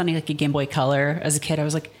playing games on like a Game Boy Color as a kid, I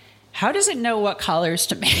was like, how does it know what colors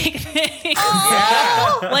to make things?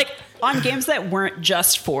 Like on games that weren't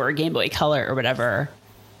just for Game Boy Color or whatever.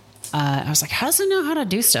 I was like, how does it know how to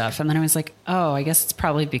do stuff? And then I was like, oh, I guess it's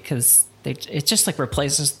probably because it just like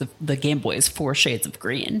replaces the Game Boy's 4 shades of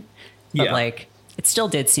green. But Yeah. like, it still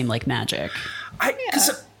did seem like magic. I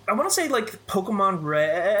want to say like Pokemon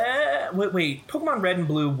Red. Wait, Pokemon Red and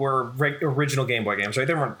Blue were original Game Boy games, right?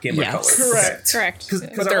 They weren't Game Boy Yes. Color. Correct. Correct.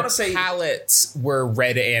 Because I Their want to say palettes were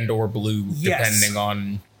red and or blue, Yes. depending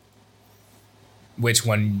on which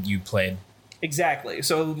one you played. exactly.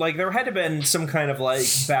 So like there had to have been some kind of like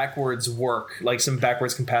backwards work, like some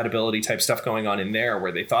backwards compatibility type stuff going on in there,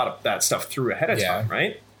 where they thought of that stuff through ahead of time,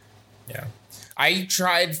 right? Yeah. I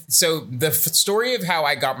tried. So the story of how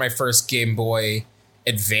I got my first Game Boy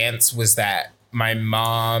Advance was that my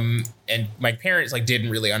mom and my parents like didn't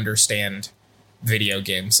really understand video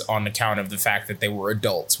games on account of the fact that they were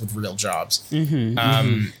adults with real jobs.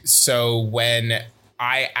 So when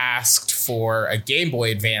I asked for a Game Boy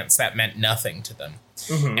Advance, that meant nothing to them.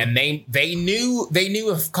 And they knew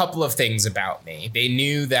a couple of things about me. They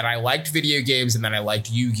knew that I liked video games and that I liked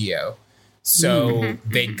Yu-Gi-Oh! So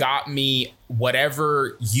they got me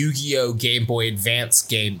whatever Yu-Gi-Oh! Game Boy Advance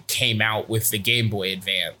game came out with the Game Boy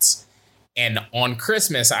Advance. And on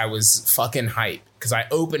Christmas, I was fucking hyped because I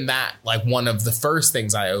opened that, like one of the first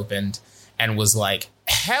things I opened, and was like,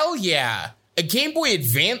 hell yeah, a Game Boy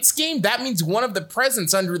Advance game? That means one of the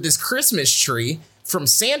presents under this Christmas tree from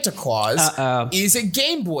Santa Claus is a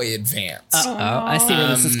Game Boy Advance. I see where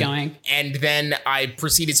this is going. And then I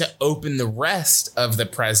proceeded to open the rest of the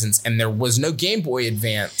presents, and there was no Game Boy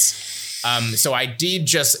Advance. So I did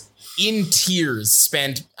just, in tears,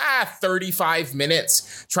 spend 35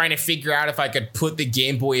 minutes trying to figure out if I could put the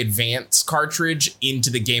Game Boy Advance cartridge into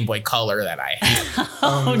the Game Boy Color that I had.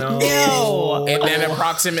 Oh no! And then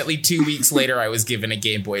approximately 2 weeks later, I was given a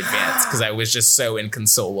Game Boy Advance because I was just so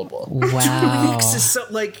inconsolable. Wow. 2 weeks is so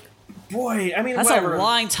like, boy. I mean, That's whatever. a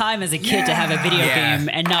long time as a kid to have a video game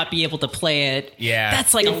and not be able to play it. Yeah.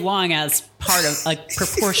 That's like a long ass part of a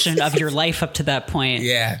proportion of your life up to that point.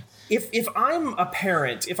 Yeah. If I'm a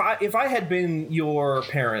parent, if I had been your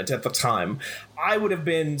parent at the time, I would have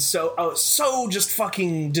been so just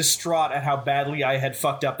fucking distraught at how badly I had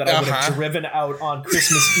fucked up that I would have driven out on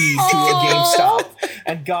Christmas Eve to a GameStop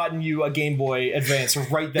and gotten you a Game Boy Advance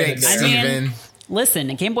right then Thanks, and there. I mean, Steven.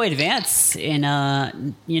 Listen, Game Boy Advance in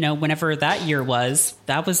whenever that year was,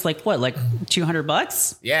 that was like what, like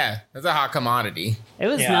 $200? Yeah, that's a hot commodity. It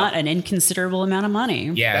was not an inconsiderable amount of money.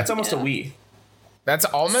 Yeah, that's almost a Wii. That's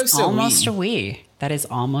almost a Wii. That is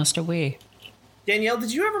almost a Wii. Danielle,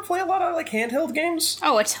 did you ever play a lot of like handheld games?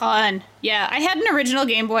 Oh, a ton. Yeah, I had an original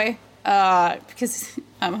Game Boy because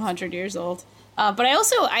I'm 100 years old. But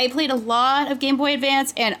I played a lot of Game Boy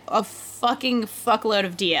Advance and a fucking fuckload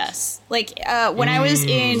of DS. Like, when I was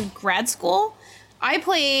in grad school, I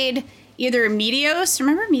played either Meteos.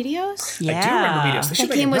 Remember Meteos? Yeah. I do remember Meteos. They should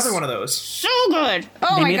make another one of those. So good.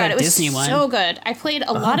 Oh my god, it was so good. I played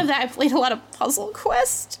a lot of that. I played a lot of Puzzle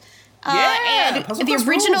Quest. And Puzzle the Quest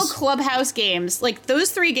original rules. Clubhouse games. Like, those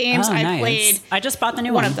 3 games I played. I just bought the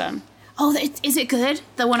new one of them. Oh, is it good?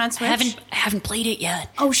 The one on Switch? I haven't played it yet.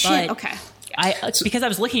 Oh, shit. But Okay. Because I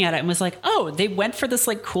was looking at it and was like, oh, they went for this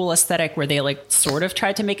like cool aesthetic where they like sort of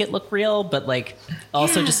tried to make it look real, but like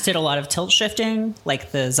also just did a lot of tilt shifting,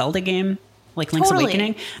 like the Zelda game, like Link's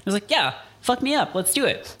Awakening. I was like, yeah, fuck me up, let's do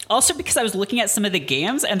it. Also because I was looking at some of the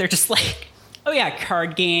games and they're just like, oh yeah,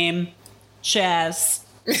 card game, chess,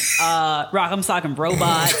 Rock'em Sock'em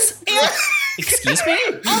Robots. Excuse me?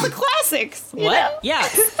 All the classics. What? Know? Yeah,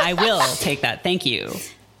 I will take that. Thank you.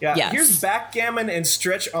 Yeah, yes. Here's Backgammon and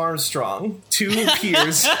Stretch Armstrong, 2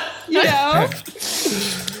 peers. You know?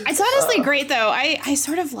 It's honestly great, though. I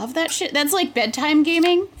sort of love that shit. That's like bedtime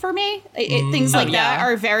gaming for me. Things like that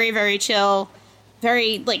are very, very chill,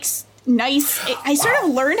 very, like, nice. I sort of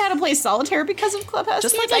learned how to play solitaire because of Clubhouse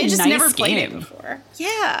just games. Like I just nice never played game. it before.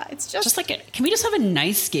 Yeah, it's just like can we just have a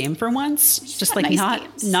nice game for once? Just like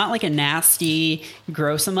nice not like a nasty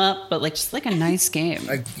gross them up, but like just like a nice game.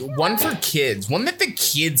 Like one for kids, one that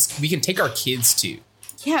we can take our kids to.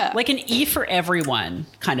 Yeah, like an E for everyone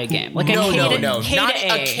kind of game. Like no, not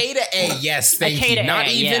a K to A. Yes, thank you. Not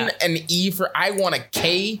even an E for. I want a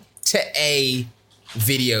K to A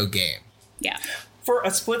video game. Yeah. For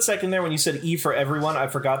a split second there, when you said E for everyone, I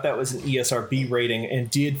forgot that was an ESRB rating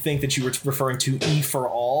and did think that you were referring to E for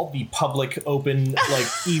all, the public, open, like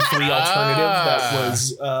E3 alternative that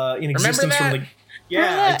was in existence from the.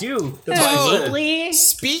 Yeah, I do. That's what I said.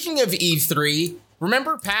 Speaking of E3,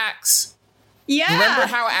 remember PAX? Yeah. Remember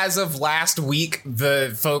how, as of last week,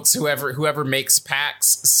 the folks whoever makes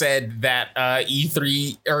PAX said that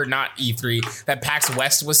E3 or not E3, that PAX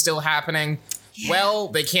West was still happening. Yeah. Well,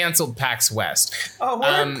 they canceled PAX West. Oh,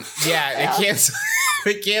 what?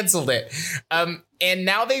 They canceled it. And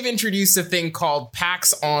now they've introduced a thing called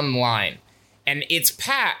PAX Online. And it's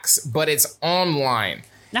PAX, but it's online.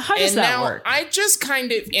 Now, how does that work? I just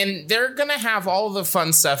and they're going to have all the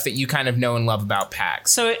fun stuff that you kind of know and love about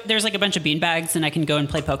PAX. So there's like a bunch of beanbags and I can go and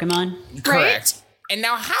play Pokemon? Correct. Right? And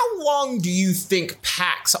now, how long do you think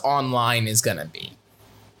PAX Online is going to be?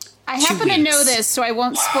 I happen to know this, so I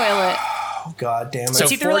won't spoil it. Oh, God damn it. So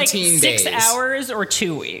it's either like 6 hours or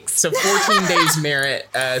 2 weeks. So 14 days merit,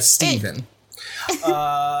 Steven.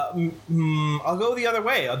 I'll go the other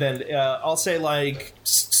way. Then I'll say like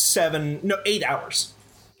 8 hours.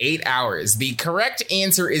 8 hours. The correct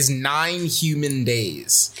answer is 9 human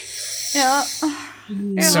days. Yeah.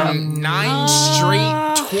 So 9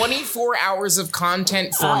 straight, 24 hours of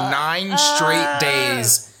content for 9 straight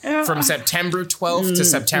days. From September 12th to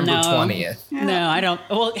September 20th. No, I don't.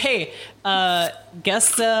 Well, hey,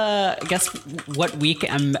 guess what week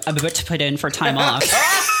I'm about to put in for time off.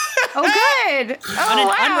 Oh, good. On an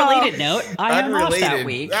unrelated note, I am off that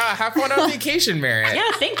week. Have fun on vacation, Merritt. Yeah,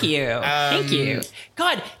 thank you. Thank you.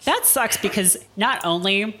 God, that sucks because not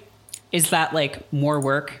only is that like more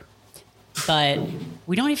work, but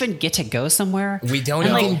we don't even get to go somewhere. We don't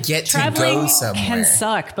even get to go somewhere. Can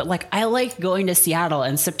suck, but like I like going to Seattle,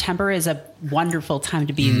 and September is a wonderful time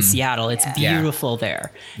to be in Seattle. It's beautiful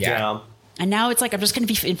there. Yeah. And now it's like I'm just going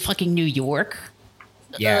to be in fucking New York.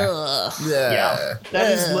 Yeah. Yeah.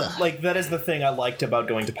 That is the thing I liked about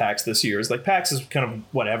going to PAX this year. Is like PAX is kind of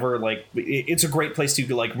whatever. Like it's a great place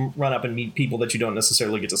to like run up and meet people that you don't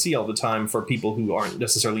necessarily get to see all the time for people who aren't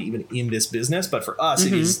necessarily even in this business. But for us,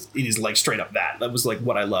 it is like straight up that. That was like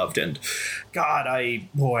what I loved. And God, I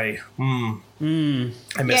miss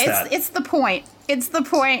that. It's the point. It's the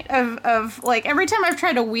point of like every time I've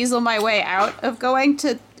tried to weasel my way out of going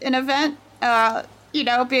to an event,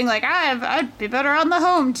 being like, I'd be better on the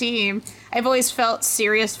home team. I've always felt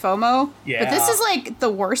serious FOMO. Yeah. But this is like the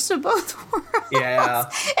worst of both worlds. Yeah.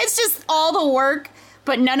 It's just all the work,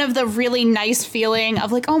 but none of the really nice feeling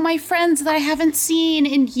of like, oh, my friends that I haven't seen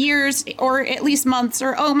in years or at least months,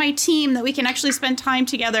 or oh, my team that we can actually spend time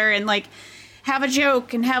together and like have a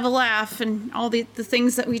joke and have a laugh and all the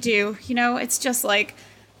things that we do. It's just like,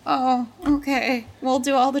 Oh, okay. We'll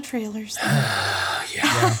do all the trailers then.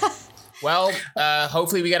 Yeah. Well,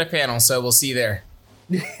 hopefully we got a panel, so we'll see you there.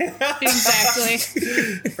 Exactly.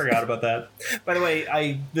 Forgot about that. By the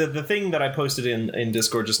way, the thing that I posted in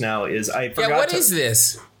Discord just now is I forgot. Yeah, what is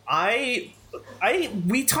this?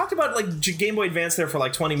 We talked about like Game Boy Advance there for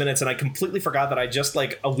like 20 minutes, and I completely forgot that I just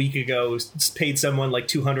like a week ago paid someone like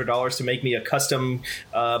 $200 to make me a custom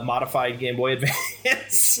modified Game Boy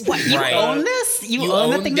Advance. What, you own this? You own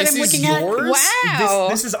the thing that I'm looking at? Wow.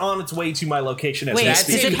 This is on its way to my location as Wait, we does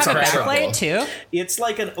speak. it have a backlight too? It's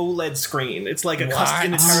like an OLED screen. It's like an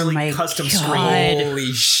entirely custom screen.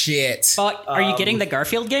 Holy shit. But are you getting the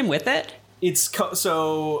Garfield game with it? It's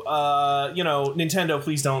Nintendo,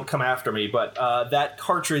 please don't come after me, but that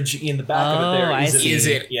cartridge in the back of it there is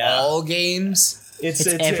it all games? It's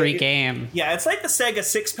every game. Yeah, it's like the Sega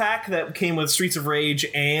 6-pack that came with Streets of Rage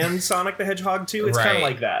and Sonic the Hedgehog 2. It's kind of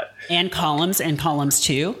like that. And Columns 2. And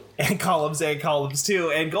Columns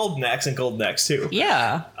 2. And Golden Axe and Golden Axe 2.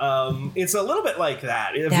 Yeah. It's a little bit like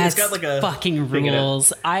that. That's it's got like a fucking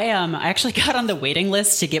rules. I actually got on the waiting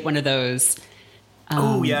list to get one of those.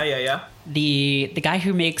 Yeah. The guy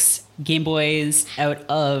who makes Game Boys out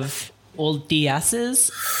of old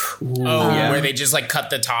DSs. Where they just like cut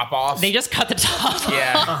the top off. They just cut the top off.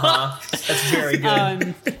 Yeah. That's very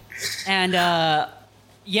good. I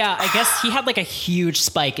guess he had like a huge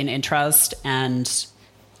spike in interest, and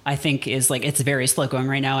I think it's very slow going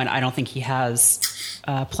right now, and I don't think he has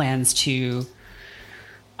plans to.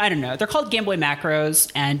 I don't know. They're called Game Boy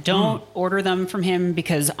Macros, and don't order them from him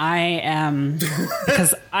because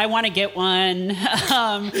because I want to get one.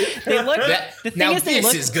 They look. The thing is,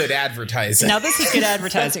 this is good advertising. Now this is good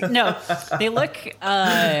advertising. No, they look.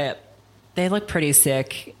 They look pretty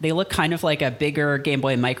sick. They look kind of like a bigger Game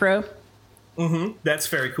Boy Micro. Mm-hmm. That's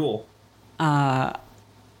very cool. Yeah.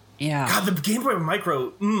 God, the Game Boy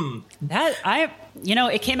Micro.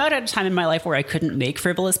 It came out at a time in my life where I couldn't make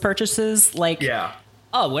frivolous purchases.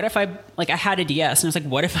 What if I had a DS and I was like,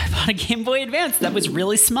 what if I bought a Game Boy Advance that was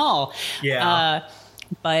really small? Yeah.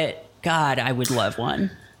 But God, I would love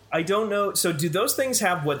one. I don't know. So do those things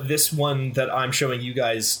have what this one that I'm showing you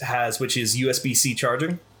guys has, which is USB-C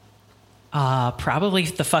charging? Probably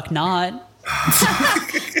the fuck not.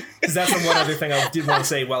 Because that's the one other thing I did want to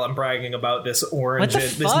say while I'm bragging about this orange,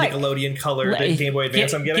 this Nickelodeon color that Game Boy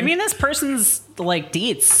Advance I'm getting. Give me this person's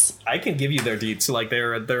deets. I can give you their deets. Like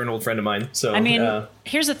they're an old friend of mine. So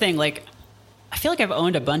here's the thing. Like, I feel like I've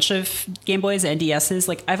owned a bunch of Game Boys and DSs.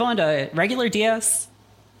 Like, I've owned a regular DS,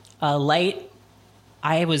 a Lite.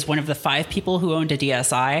 I was one of the 5 people who owned a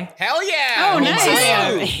DSi. Hell yeah! Oh,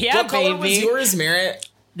 nice. Yeah, what color was yours, Merritt?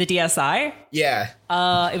 The DSi? Yeah.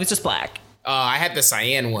 It was just black. I had the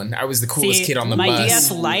cyan one. I was the coolest kid on the bus. My DS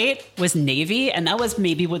Lite was navy, and that was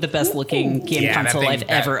maybe the best looking game console I've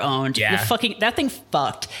ever owned. Yeah. That thing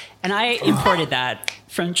fucked. And I imported that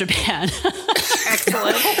from Japan.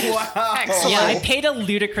 Excellent. Wow. Excellent. Yeah, I paid a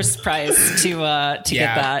ludicrous price to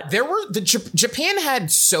get that. There were Japan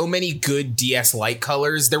had so many good DS Lite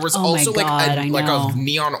colors. There was also a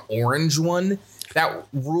neon orange one that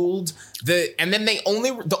ruled. The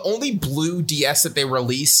only blue DS that they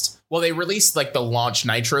released. Well, they released like the launch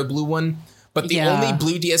Nitro blue one, but the only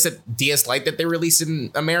blue DS Lite that they released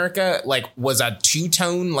in America was a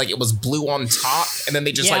 2-tone, like it was blue on top, and then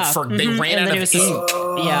they just they ran out of ink.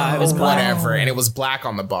 It was black. Whatever, and it was black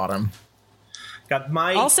on the bottom.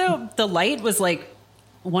 Also, the Lite was like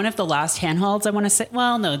one of the last handhelds. I want to say.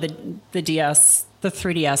 Well, no, the DS, the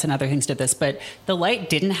 3DS, and other things did this, but the Lite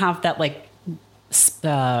didn't have that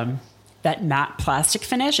that matte plastic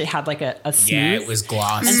finish. It had like a smooth. Yeah, it was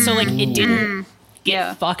gloss. And so it didn't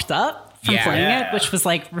get fucked up from playing it, which was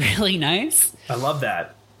really nice. I love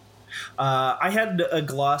that. I had a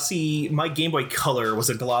glossy, my Game Boy Color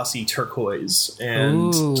was a glossy turquoise.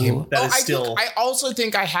 And that is still... I also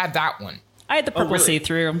think I had that one. I had the purple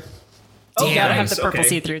see-through. Damn, I have the purple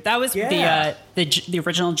see-through. That was the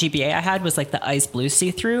original GBA I had was like the ice blue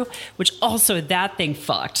see-through, which also that thing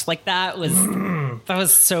fucked. Like that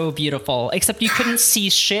was so beautiful. Except you couldn't see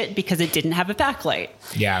shit because it didn't have a backlight.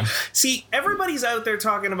 Yeah. See, everybody's out there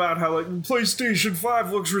talking about how PlayStation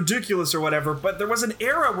 5 looks ridiculous or whatever, but there was an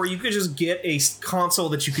era where you could just get a console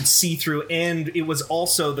that you could see through, and it was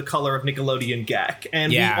also the color of Nickelodeon GAC,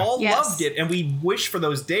 and we all loved it, and we wish for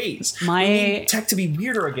those days. We need tech to be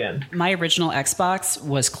weirder again. My original Xbox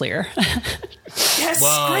was clear. Yes,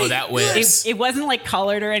 whoa, great. that was. It wasn't like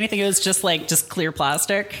colored or anything. It was just clear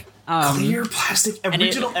plastic. Clear plastic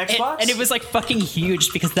original Xbox, and it was like fucking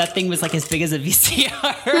huge because that thing was like as big as a VCR.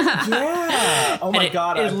 Yeah. Oh my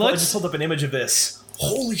god! I just pulled up an image of this.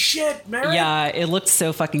 Holy shit, Mary! Yeah, it looked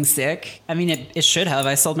so fucking sick. I mean, it should have.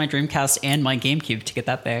 I sold my Dreamcast and my GameCube to get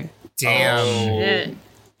that thing. Damn.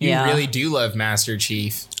 You really do love Master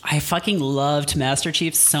Chief. I fucking loved Master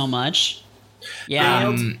Chief so much.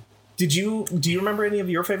 Yeah. Do you remember any of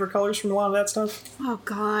your favorite colors from a lot of that stuff? Oh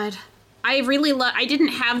God. I really I didn't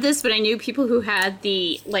have this, but I knew people who had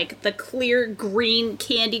the clear green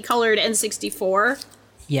candy colored N64.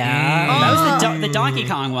 Yeah. That was the Donkey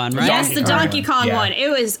Kong one, right? Yes, the Donkey Kong one. It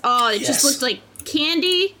was just looked like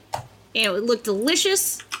candy and it looked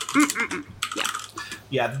delicious. Yeah.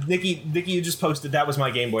 Yeah, Nikki, you just posted that was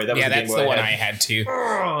my Game Boy. That's the one I had too.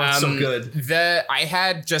 Oh, so good. I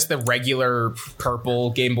had just the regular purple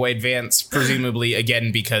Game Boy Advance, presumably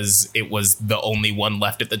again because it was the only one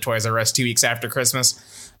left at the Toys R Us 2 weeks after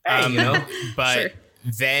Christmas. But sure.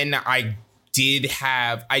 Then I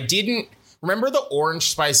didn't remember the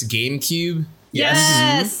Orange Spice GameCube.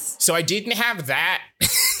 Yes. So I didn't have that.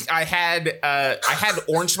 I had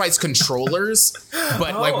Orange Spice controllers,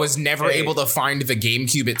 but was never able to find the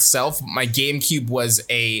GameCube itself. My GameCube was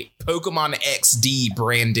a Pokemon XD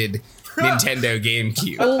branded Nintendo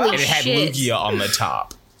GameCube. And it had Lugia on the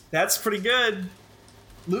top. That's pretty good.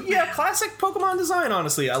 Lugia, classic Pokemon design,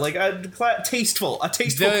 honestly. I like tasteful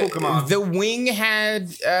Pokemon. The wing had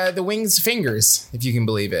the wing's fingers, if you can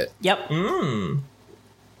believe it. Yep.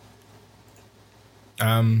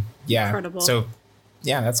 Yeah. Incredible. So,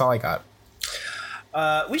 yeah, that's all I got.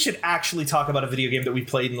 We should actually talk about a video game that we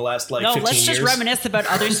played in the last 15 years. Let's just reminisce about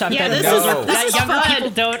other stuff that younger people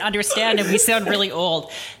don't understand, and we sound really old.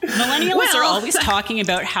 Millennials are always talking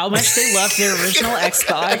about how much they love their original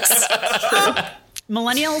Xbox.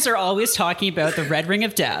 Millennials are always talking about the Red Ring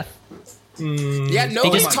of Death. Yeah,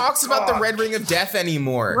 nobody talks about the Red Ring of Death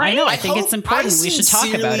anymore. Right? I know. I think it's important. We should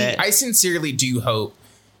talk about it. I sincerely do hope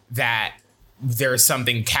that there's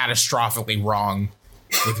something catastrophically wrong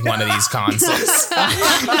with one of these consoles. I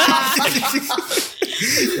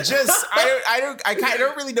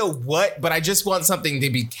don't really know what, but I just want something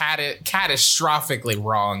to be catastrophically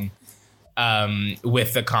wrong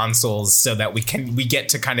with the consoles so that we get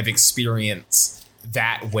to kind of experience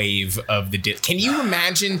that wave of the disc. Can you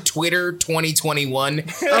imagine Twitter 2021 and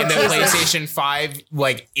the PlayStation 5,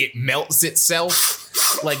 like it melts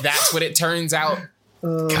itself? Like that's what it turns out.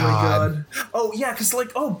 Oh my god. Oh yeah, because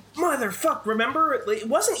motherfuck, remember? It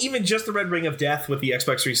wasn't even just the Red Ring of Death with the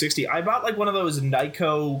Xbox 360. I bought one of those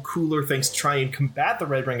Nyko cooler things to try and combat the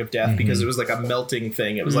Red Ring of Death because it was like a melting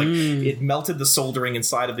thing. It was it melted the soldering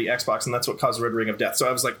inside of the Xbox, and that's what caused the Red Ring of Death. So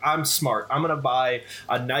I was like, I'm smart. I'm gonna buy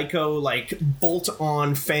a Nyko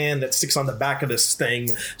bolt-on fan that sticks on the back of this thing,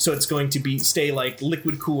 so it's going to stay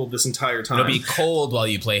liquid cooled this entire time. It'll be cold while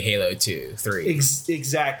you play Halo 2, 3.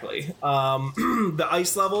 Exactly. The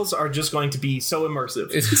ice levels are just going to be so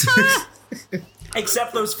immersive.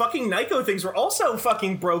 Except those fucking Nyko things were also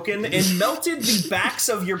fucking broken and melted the backs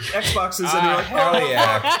of your Xboxes, and you're like, hell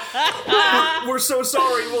yeah. We're so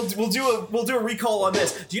sorry. We'll do a recall on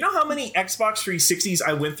this. Do you know how many Xbox 360s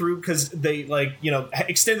I went through because they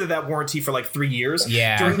extended that warranty for 3 years?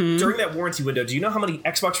 Yeah. During that warranty window, do you know how many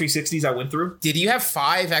Xbox 360s I went through? Did you have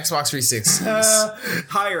 5 Xbox 360s?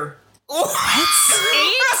 Higher. What?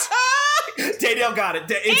 8? Danielle got it.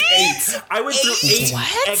 It's 8. I went through 8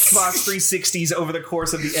 Xbox 360s over the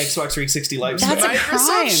course of the Xbox 360 lifespan. That's a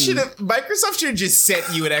crime. Microsoft should have just sent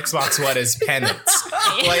you an Xbox One as penance.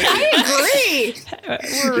 I agree.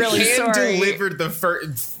 We're really sorry. Delivered the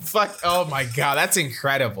first. Fuck. Oh my god, that's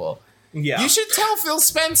incredible. Yeah. You should tell Phil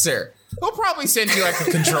Spencer. He'll probably send you a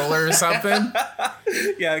controller or something.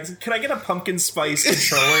 Yeah, can I get a pumpkin spice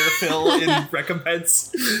controller, Phil, in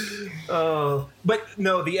recompense? But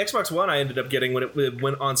no, the Xbox One I ended up getting when it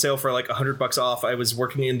went on sale for $100 off. I was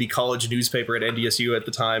working in the college newspaper at NDSU at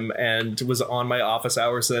the time and was on my office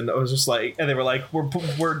hours, and I was just and they were like, we're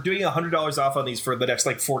doing $100 off on these for the next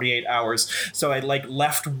 48 hours. So I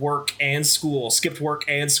left work and school, skipped work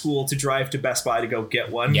and school to drive to Best Buy to go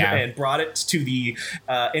get one, and brought it to the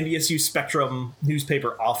NDSU Spectrum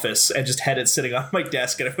newspaper office and just had it sitting on my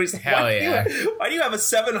desk, and everybody's like, why do you have a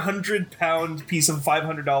 700-pound piece of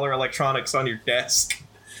 $500 electronics on your desk?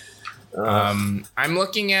 I'm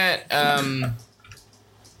looking at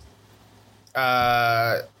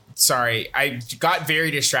sorry, I got very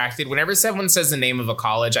distracted. Whenever someone says the name of a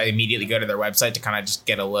college, I immediately go to their website to kind of just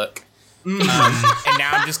get a look. And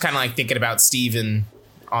now I'm just kind of thinking about Steven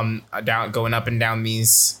going up and down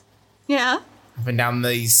these up and down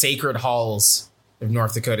the sacred halls of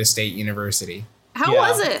North Dakota State University. How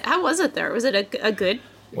was it? How was it there? Was it a good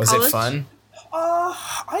Was college? It fun?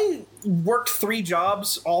 I worked 3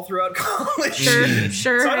 jobs all throughout college.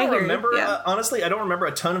 Sure. So I don't remember. Honestly, I don't remember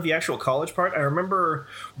a ton of the actual college part. I remember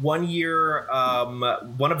one year,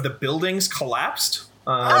 one of the buildings collapsed.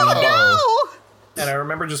 Oh no! And I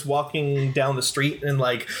remember just walking down the street and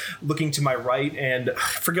like looking to my right, and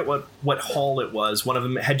I forget what hall it was. One of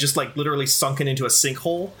them had just like literally sunken into a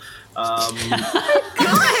sinkhole. God.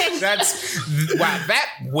 That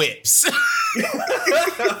whips.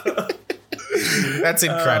 That's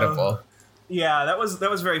incredible. Yeah, that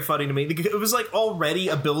was very funny to me. It was like already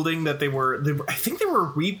a building that they were I think they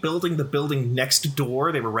were rebuilding the building next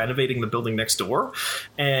door. They were renovating the building next door,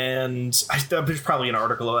 and there's probably an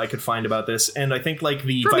article I could find about this. And I think like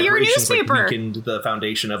the from vibrations like weakened the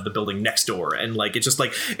foundation of the building next door, and like it's just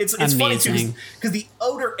like it's funny too because the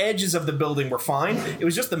outer edges of the building were fine. It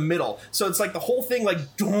was just the middle, so it's like the whole thing like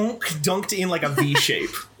dunked in like a V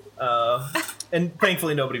shape. And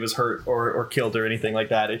thankfully nobody was hurt or killed or anything like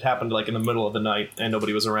that. It happened like in the middle of the night and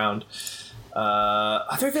nobody was around.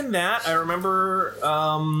 Other than that, I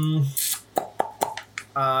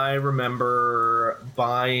remember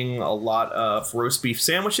buying a lot of roast beef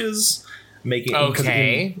sandwiches, making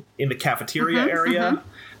in the cafeteria area.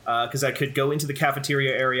 Because I could go into the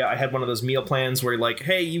cafeteria area. I had one of those meal plans where like,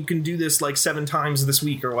 hey, you can do this like 7 times this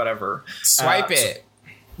week or whatever. Swipe it.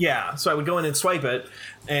 So I would go in and swipe it,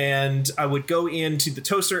 and I would go into the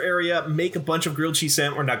toaster area, make a bunch of roast beef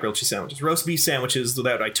sandwiches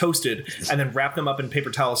that I toasted, and then wrap them up in paper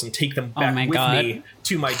towels and take them back me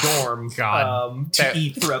to my dorm to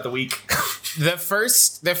eat throughout the week. The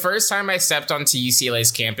first time I stepped onto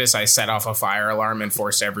UCLA's campus, I set off a fire alarm and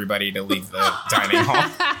forced everybody to leave the dining hall.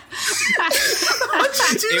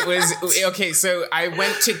 It was okay. So I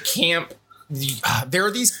went to camp. There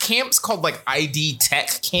are these camps called like ID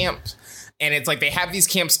Tech Camp, and it's like they have these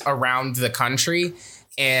camps around the country,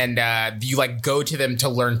 and you like go to them to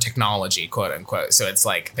learn technology, quote unquote. So it's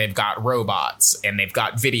like they've got robots and they've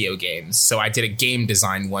got video games. So I did a game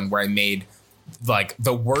design one where I made like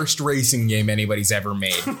the worst racing game anybody's ever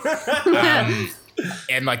made.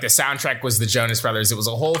 And like the soundtrack was the Jonas Brothers. It was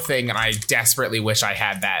a whole thing, and I desperately wish I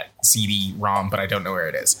had that CD-ROM, but I don't know where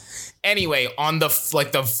it is. Anyway, on the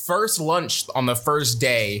first lunch on the first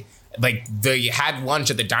day, like they had lunch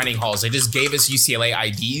at the dining halls. They just gave us UCLA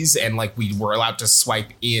IDs, and like we were allowed to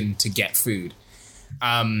swipe in to get food.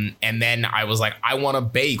 And then I was like, I want a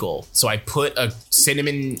bagel, so I put a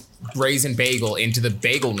cinnamon raisin bagel into the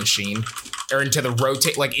bagel machine, or into the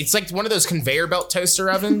rotate. Like it's like one of those conveyor belt toaster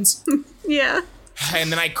ovens. Yeah.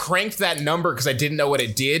 And then I cranked that number because I didn't know what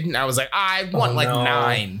it did, and I was like, I want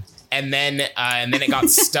 9. And then it got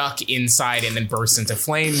stuck inside and then burst into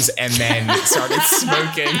flames and then started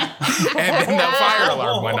smoking. And then the fire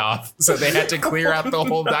alarm went off. So they had to clear out the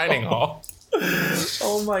whole dining hall.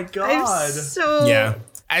 Oh my God. Yeah.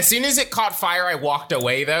 As soon as it caught fire, I walked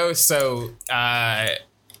away though. So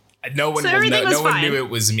no one knew it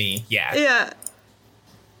was me. Yeah. Yeah.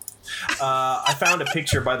 I found a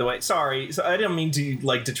picture, by the way. Sorry, so I didn't mean to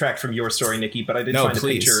like detract from your story, Nikki, but I did find a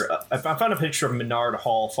picture. I found a picture of Menard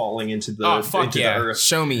Hall falling into the the earth.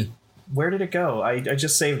 Show me. Where did it go? I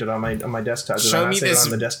just saved it on my desktop. Show me this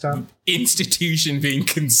on the desktop. Institution being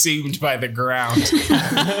consumed by the ground.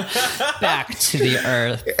 Back to the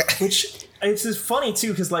earth. Which it's just funny too,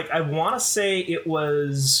 because like I want to say it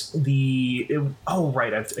was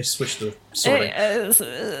right. I switched the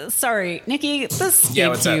sorting. Sorry, Nikki. This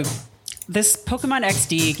GameCube. This Pokemon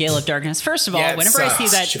XD Gale of Darkness. First of all, whenever I see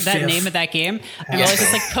that name of that game, I'm always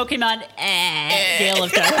just like Pokemon Gale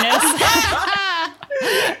of Darkness.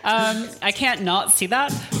 I can't not see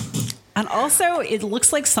that. And also, it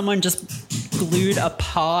looks like someone just glued a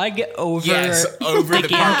pog over the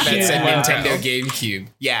part that said Nintendo GameCube.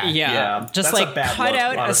 Yeah. Just like cut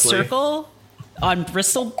out a circle on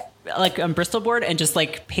Bristol board and just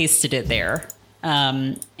like pasted it there.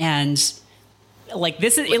 And like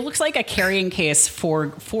this is, it looks like a carrying case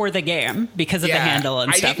for the game because of the handle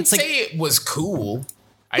and stuff. I didn't say it was cool.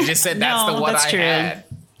 I just said that's the one I had.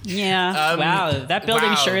 Yeah. Wow. That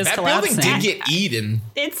building sure is collapsing. That building did get eaten.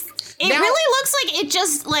 It really looks like it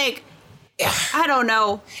just like, I don't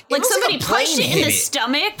know, like somebody punched it in the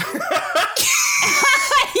stomach.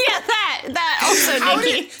 Yeah, that also,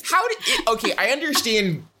 Nikki. Okay, I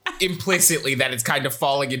understand implicitly that it's kind of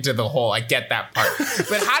falling into the hole. I get that part.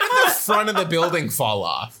 But how did the front of the building fall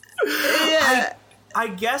off? Yeah. I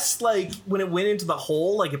guess, like, when it went into the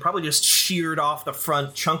hole, like, it probably just sheared off the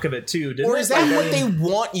front chunk of it, too, didn't it? Or is that what they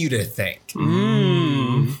want you to think?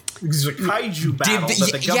 This is a kaiju battle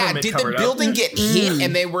that the government did covered the building up. get hit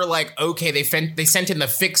and they were like, okay, they sent in the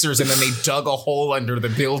fixers and then they dug a hole under the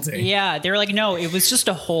building? Yeah, they were like, no, it was just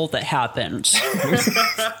a hole that happened.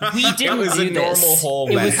 We didn't was do a normal this. hole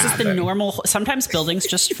It that was just a happened. normal. Sometimes buildings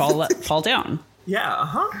just fall down.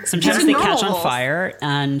 Yeah, Sometimes they catch on holes. fire,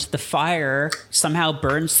 and the fire somehow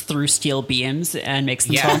burns through steel beams and makes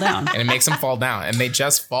them fall down. And it makes them fall down, and they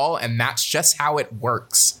just fall, and that's just how it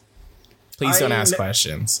works. Please don't ask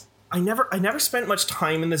questions. I never spent much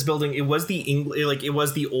time in this building. It was it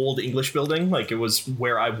was the old English building. Like, it was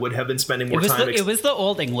where I would have been spending more time. It was the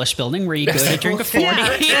old English building where you go to drink a 40.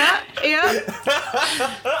 Yeah.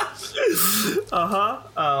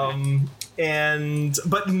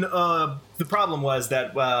 The problem was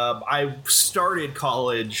that I started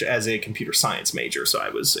college as a computer science major, so I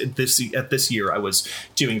was at this year I was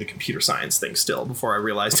doing the computer science thing still before I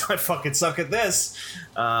realized I fucking suck at this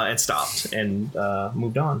and stopped and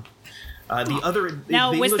moved on.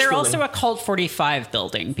 Was there also a Cult 45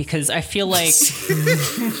 building? Because I feel like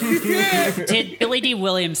did Billy D.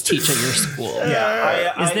 Williams teach at your school?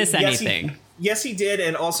 Yeah, is this anything? Yes, he did,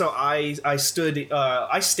 and also I stayed in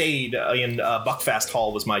Buckfast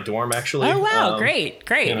Hall was my dorm actually. Oh wow, great,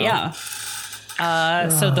 yeah.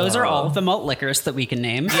 So those are all of the malt liquors that we can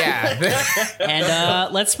name. Yeah,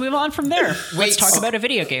 and let's move on from there. Let's talk about a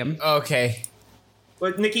video game. Okay.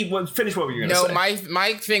 But Nikki, finish what you were going to say. No,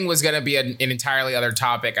 my thing was going to be an entirely other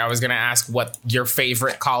topic. I was going to ask what your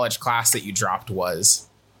favorite college class that you dropped was.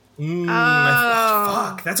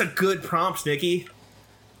 Fuck, that's a good prompt, Nikki.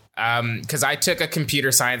 Because I took a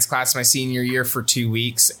computer science class my senior year for 2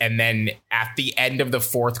 weeks, and then at the end of the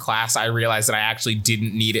fourth class, I realized that I actually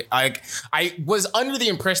didn't need it. Like, I was under the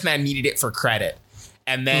impression that I needed it for credit.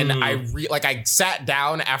 And then I sat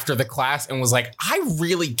down after the class and was like, I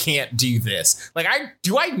really can't do this. Like,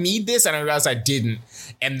 do I need this? And I realized I didn't.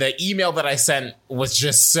 And the email that I sent was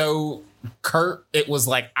just so curt. It was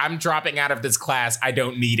like, I'm dropping out of this class. I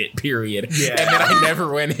don't need it, period. Yeah. And then I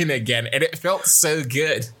never went in again. And it felt so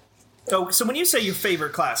good. Oh, so when you say your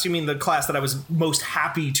favorite class, you mean the class that I was most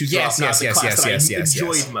happy to drop, not the class that I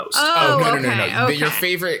enjoyed most? Oh, no. Okay. Your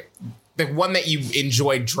favorite... The one that you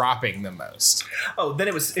enjoyed dropping the most. Oh, then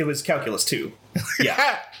it was Calculus 2.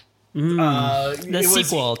 Yeah. The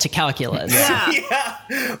sequel to Calculus. Yeah.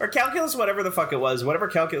 Or Calculus, whatever the fuck it was. Whatever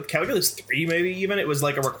Calculus 3, maybe even. It was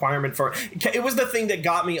like a requirement for... It was the thing that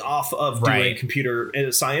got me off of doing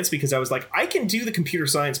computer science, because I was like, I can do the computer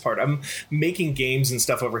science part. I'm making games and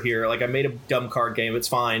stuff over here. Like, I made a dumb card game. It's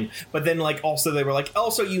fine. But then, like, also they were like,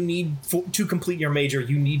 also you need... to complete your major,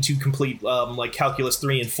 you need to complete, like, Calculus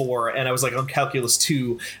 3 and 4. And I was, like, on Calculus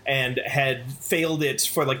 2 and had failed it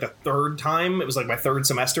for, like, the third time. It was, like, my third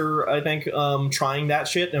semester, I think, trying that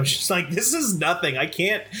shit. And I was just like, this is nothing. I can't.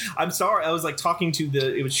 I'm sorry. I was like talking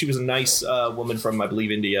to she was a nice woman from, I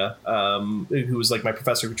believe, India, who was like my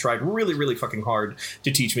professor, who tried really, really fucking hard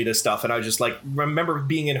to teach me this stuff. And I just like remember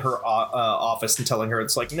being in her office and telling her,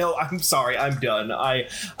 it's like, no, I'm sorry, I'm done.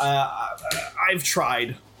 I've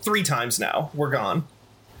tried 3 times now. We're gone.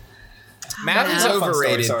 Math is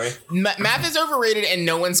overrated. Math is overrated, and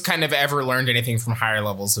no one's kind of ever learned anything from higher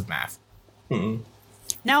levels of math.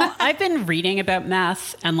 Now, I've been reading about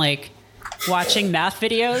math and, like, watching math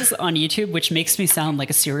videos on YouTube, which makes me sound like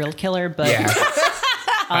a serial killer, but... Yeah,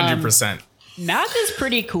 100%. Math is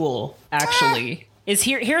pretty cool, actually.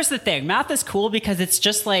 Here's the thing. Math is cool because it's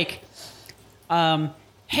just like,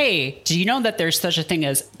 hey, do you know that there's such a thing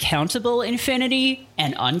as countable infinity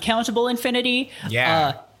and uncountable infinity?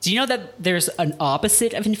 Yeah. Do you know that there's an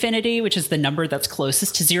opposite of infinity, which is the number that's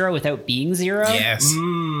closest to 0 without being 0? Yes.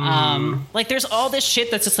 Like, there's all this shit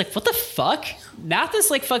that's just like, what the fuck? Math is,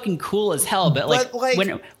 like, fucking cool as hell, but, like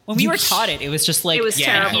when we were taught it, it was just like, it was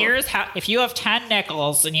terrible. Here's how, if you have 10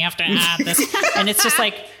 nickels and you have to add this, and it's just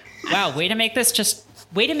like, wow, way to make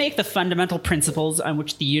the fundamental principles on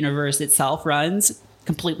which the universe itself runs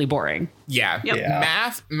completely boring. Yeah.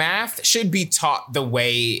 Math should be taught the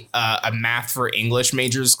way a math for English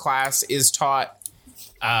majors class is taught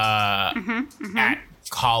at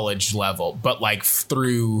college level, but like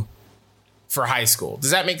for high school. Does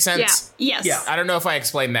that make sense? Yeah. Yes. Yeah. I don't know if I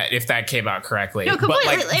explained that, if that came out correctly. No,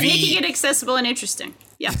 completely. But like making it accessible and interesting.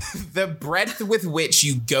 Yeah. The breadth with which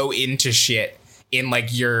you go into shit in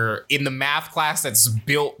like in the math class that's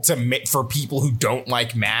built for people who don't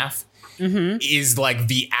like math is like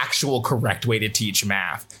the actual correct way to teach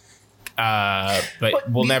math.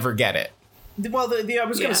 But we'll never get it. Well, I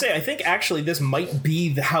was going to say, I think actually this might be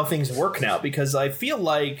how things work now, because I feel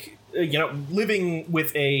like living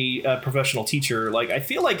with a professional teacher, like I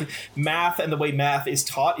feel like math and the way math is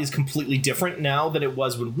taught is completely different now than it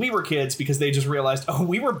was when we were kids, because they just realized, oh,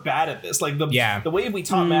 we were bad at this. Like the way we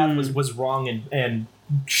taught math was wrong and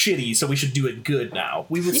shitty, so we should do it good now.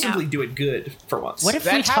 We would simply do it good for once. What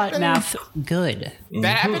if we taught math good?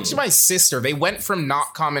 That happened to my sister. They went from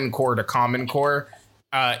not Common Core to Common Core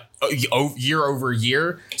year over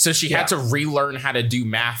year, so she had to relearn how to do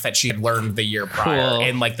math that she had learned the year prior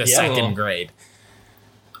in like the second grade.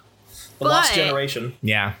 The lost generation.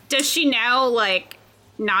 Yeah. Does she now like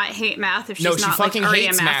not hate math if she's no, she not fucking like,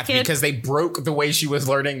 hates math kid? Because they broke the way she was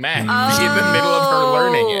learning math in the middle of her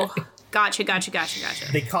learning it. Gotcha.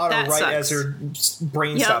 They caught her right as her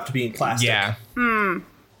brain stopped being plastic. Yeah. I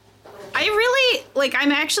really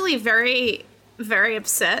I'm actually very, very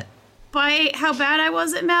upset by how bad I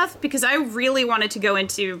was at math, because I really wanted to go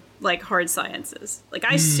into like hard sciences. Like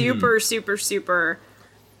I super, super, super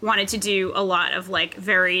wanted to do a lot of like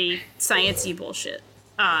very sciencey bullshit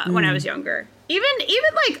when I was younger. Even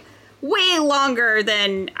like way longer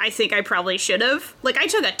than I think I probably should have. Like I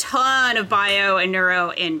took a ton of bio and neuro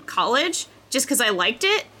in college just because I liked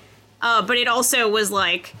it. But it also was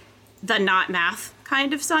like the not math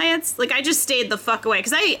kind of science. Like I just stayed the fuck away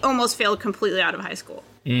because I almost failed completely out of high school.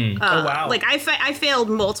 Oh, wow. Like I failed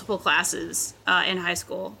multiple classes in high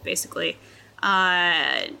school, basically.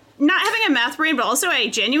 Not having a math brain, but also I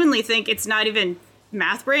genuinely think it's not even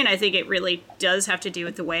math brain. I think it really does have to do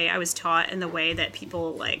with the way I was taught and the way that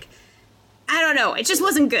people like, I don't know. It just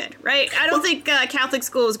wasn't good, right? I don't think Catholic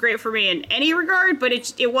school was great for me in any regard, but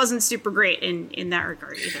it wasn't super great in that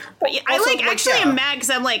regard either. But yeah, I actually am mad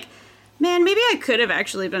because I'm like, man, maybe I could have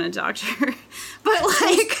actually been a doctor. But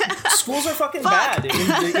like schools are fucking bad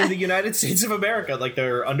in the United States of America. Like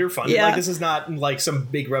they're underfunded. Yeah. Like this is not like some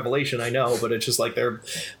big revelation, I know, but it's just like their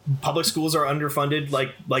public schools are underfunded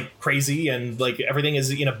like crazy, and like everything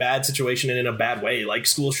is in a bad situation and in a bad way. Like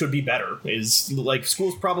schools should be better. Is like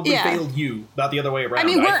schools probably failed you, not the other way around. I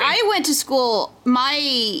mean, where I went to school,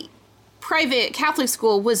 my private Catholic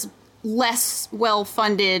school was less well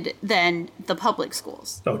funded than the public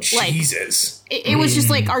schools. Oh Jesus! Like, it was just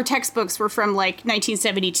like our textbooks were from like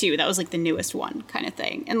 1972. That was like the newest one, kind of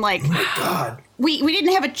thing. And like, oh my God, we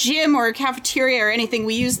didn't have a gym or a cafeteria or anything.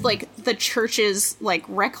 We used like the church's like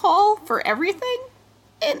rec hall for everything.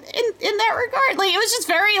 In that regard, like it was just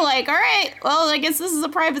very like, all right, well, I guess this is a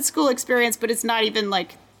private school experience, but it's not even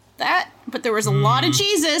like that. But there was a lot of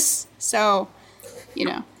Jesus, so you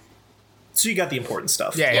know. So you got the important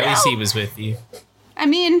stuff. Yeah, at least he was with you. I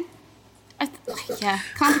mean,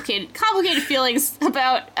 complicated feelings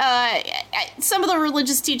about some of the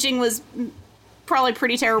religious teaching was probably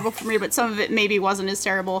pretty terrible for me, but some of it maybe wasn't as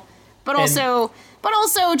terrible. But also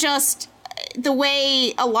just the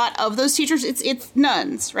way a lot of those teachers, it's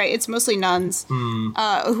nuns, right? It's mostly nuns who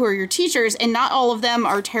are your teachers, and not all of them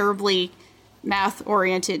are terribly math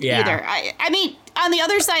oriented either. I mean, on the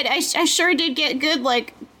other side, I sure did get good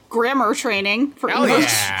like grammar training for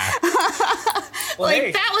English. Yeah. Well,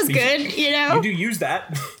 like that was good, you know? You do use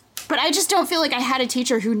that. But I just don't feel like I had a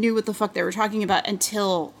teacher who knew what the fuck they were talking about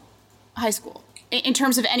until high school. In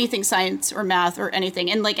terms of anything science or math or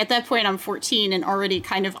anything. And like at that point I'm 14 and already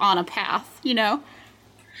kind of on a path, you know?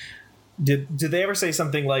 Did they ever say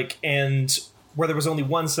something like, and where there was only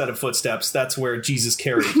one set of footsteps, that's where Jesus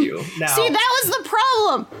carried you? Now, see, that was the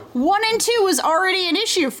problem. 1 and 2 was already an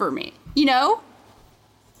issue for me, you know?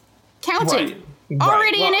 Counting. Right.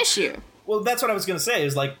 Already an issue. Well, that's what I was going to say,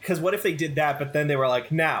 is like, because what if they did that, but then they were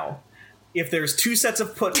like, now, if there's 2 sets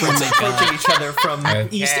of footprints approaching each other from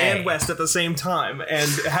east and west at the same time, and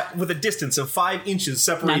with a distance of 5 inches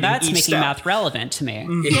separating now that's each making step. math relevant to me.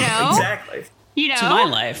 You know? Exactly. You know? To my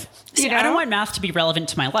life. See, I don't want math to be relevant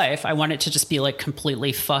to my life. I want it to just be like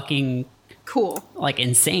completely fucking cool. Like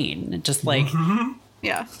insane. Just like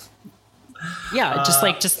Yeah. Yeah,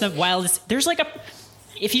 just the wildest. There's like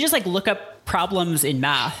if you just like look up problems in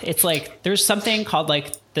math, it's like there's something called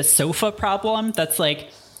like the sofa problem that's like,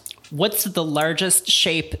 what's the largest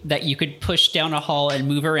shape that you could push down a hall and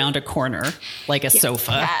move around a corner like a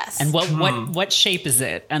sofa? Yes. And what shape is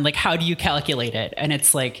it? And like how do you calculate it? And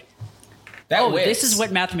it's like, this is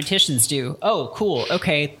what mathematicians do. Oh, cool.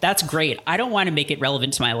 Okay, that's great. I don't want to make it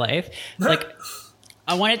relevant to my life. Like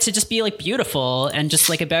I want it to just be like beautiful and just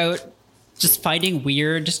like about just finding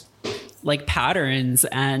weird like patterns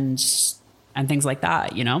and things like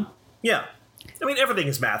that, you know? Yeah. I mean, everything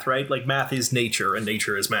is math, right? Like math is nature and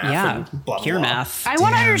nature is math. Yeah, and blah, pure blah. math. I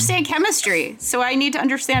want to understand chemistry, so I need to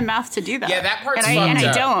understand math to do that. Yeah, that part's and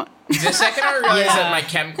I don't. The second I realized that my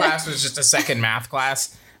chem class was just a second math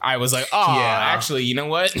class, I was like, actually, you know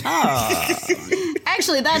what?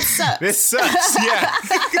 Actually, that sucks. This sucks. Yeah.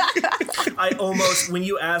 I almost, when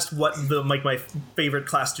you asked what my favorite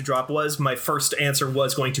class to drop was, my first answer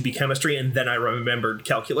was going to be chemistry, and then I remembered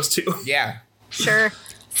calculus too. Yeah. Sure.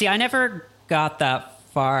 See, I never got that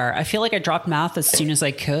far. I feel like I dropped math as soon as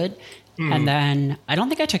I could. And then I don't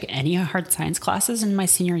think I took any hard science classes in my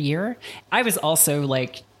senior year. I was also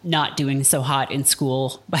like not doing so hot in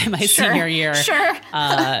school by my senior year. Sure.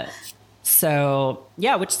 So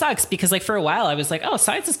yeah, which sucks because like for a while I was like, oh,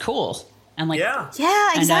 science is cool. And like, yeah,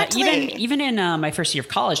 exactly. And even in my first year of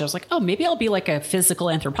college, I was like, oh, maybe I'll be like a physical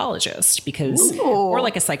anthropologist or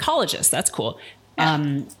like a psychologist. That's cool.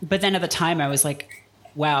 Yeah. But then at the time I was like,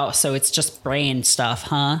 wow, so it's just brain stuff,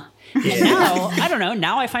 huh? And now, I don't know.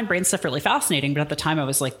 Now I find brain stuff really fascinating. But at the time I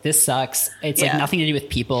was like, this sucks. It's like nothing to do with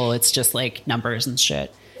people. It's just like numbers and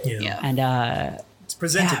shit. Yeah. And it's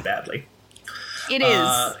presented badly. It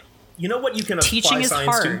is. You know what you can apply teaching is science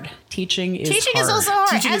hard. to? Teaching is also hard.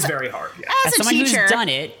 Teaching is very hard. Yeah. As someone teacher, who's done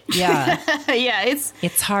it, yeah. Yeah, it's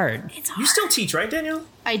hard. It's hard. You still teach, right, Danielle?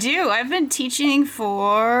 I do. I've been teaching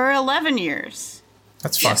for 11 years.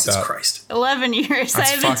 That's fucked Jesus up. Christ. 11 years.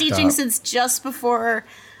 That's I've been teaching up. since just before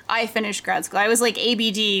I finished grad school. I was like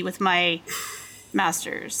ABD with my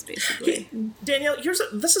master's, basically. Danielle,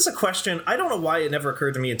 this is a question. I don't know why it never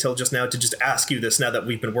occurred to me until just now to just ask you this now that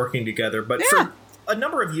we've been working together. But for a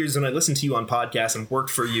number of years when I listened to you on podcasts and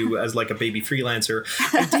worked for you as like a baby freelancer,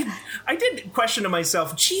 I did question to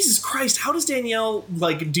myself, Jesus Christ, how does Danielle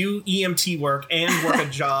like do EMT work and work a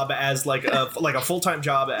job as like a full-time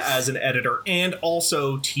job as an editor and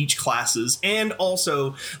also teach classes and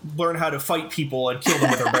also learn how to fight people and kill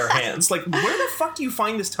them with her bare hands? Like, where the fuck do you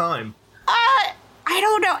find this time? I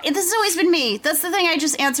don't know. This has always been me. That's the thing I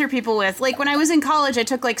just answer people with. Like, when I was in college, I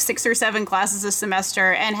took like 6 or 7 classes a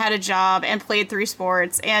semester and had a job and played 3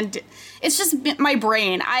 sports. And it's just my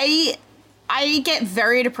brain. I get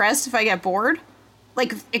very depressed if I get bored.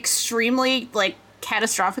 Like, extremely, like,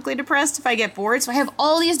 catastrophically depressed if I get bored. So I have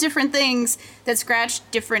all these different things that scratch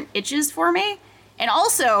different itches for me. And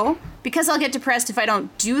also, because I'll get depressed if I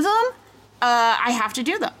don't do them, I have to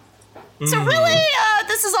do them. So really,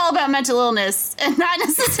 this is all about mental illness and not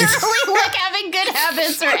necessarily like having good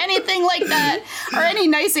habits or anything like that, or any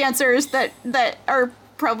nice answers that are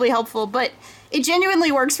probably helpful. But it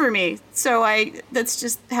genuinely works for me. So that's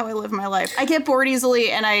just how I live my life. I get bored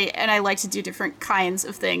easily, and I like to do different kinds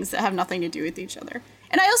of things that have nothing to do with each other.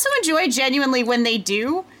 And I also enjoy genuinely when they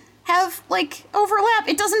do have like overlap.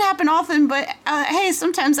 It doesn't happen often, but hey,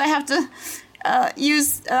 sometimes I have to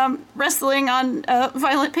use wrestling on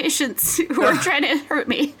violent patients who are trying to hurt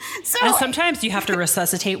me. So, and sometimes you have to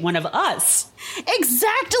resuscitate one of us.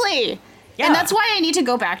 Exactly. Yeah. And that's why I need to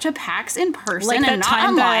go back to PAX in person like and not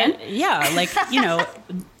online. Like, you know,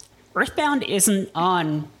 Earthbound isn't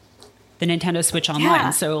on the Nintendo Switch Online. Yeah.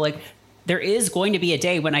 So, like, there is going to be a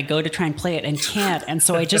day when I go to try and play it and can't. And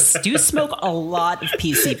so I just do smoke a lot of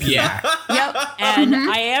PCP. Yeah. Yep. And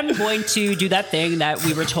I am going to do that thing that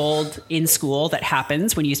we were told in school that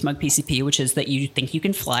happens when you smoke PCP, which is that you think you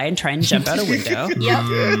can fly and try and jump out a window.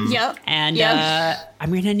 Yep. And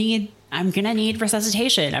I'm gonna need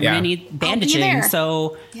resuscitation. I'm gonna need bandaging.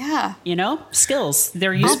 So you know, skills.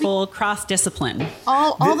 They're useful cross discipline.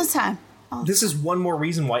 All the time. This is one more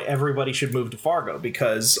reason why everybody should move to Fargo,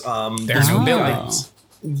 because there's no buildings.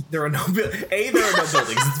 There are no buildings. There are no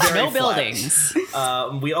buildings. It's very no buildings.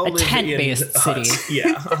 We all live tent-based in huts. city.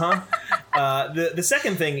 Yeah. The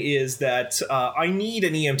second thing is that I need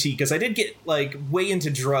an EMT because I did get like way into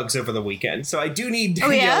drugs over the weekend, so I do need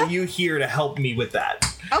you here to help me with that.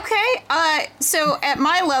 Okay. So at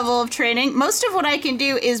my level of training, most of what I can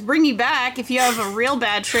do is bring you back if you have a real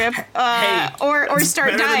bad trip, or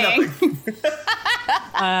start dying.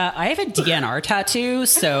 I have a DNR tattoo,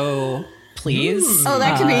 so please. Oh,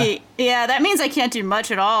 that could be. Yeah, that means I can't do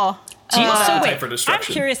much at all. So wait, I'm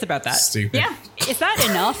curious about that. Stupid. Yeah. Is that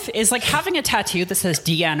enough? Is like having a tattoo that says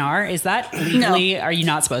DNR, is that legally, are you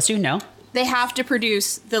not supposed to? No. They have to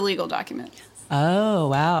produce the legal document. Oh,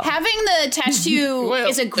 wow. Having the tattoo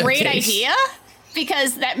is a great idea,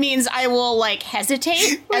 because that means I will like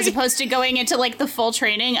hesitate as opposed to going into like the full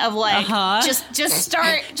training of like just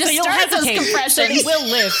start those compressions. So they will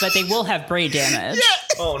live, but they will have brain damage. Yeah.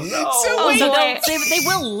 Oh no! So they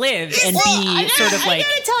will live and be sort of like. I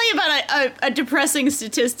gotta tell you about a depressing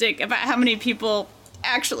statistic about how many people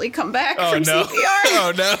actually come back from CPR.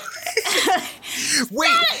 Oh no!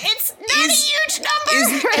 Wait, it's not a huge number.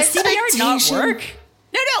 Does CPR not work?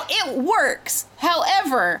 No, it works.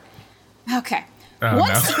 However, okay.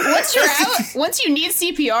 Once you're out, once you need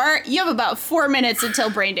CPR, you have about 4 minutes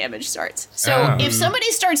until brain damage starts. So if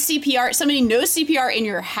somebody starts CPR, somebody knows CPR in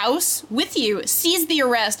your house with you, sees the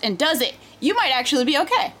arrest and does it, you might actually be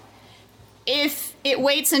okay. If it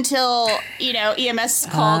waits until, EMS is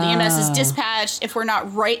called, EMS is dispatched, if we're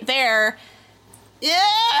not right there,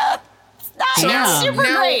 it's not super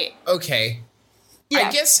great. Okay. Yeah.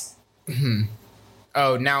 I guess.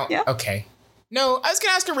 Okay. No, I was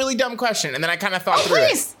going to ask a really dumb question, and then I kind of thought through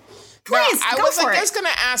it. Please, I was going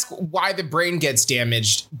to ask why the brain gets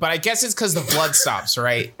damaged, but I guess it's because the blood stops,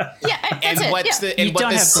 right? Yeah, and that's it. You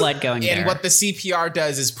don't have blood going there. And what the CPR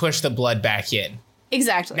does is push the blood back in.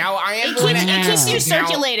 Exactly. Now I am going to ask. It keeps you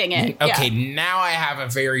circulating it. Okay, now I have a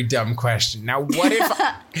very dumb question. Now, what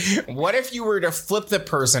if you were to flip the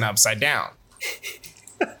person upside down?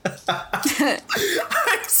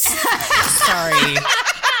 Sorry.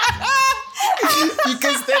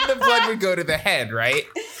 Because then the blood would go to the head, right?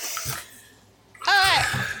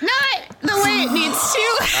 Not the way it needs to.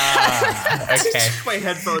 Okay. Took my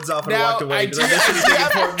headphones off and walked away. I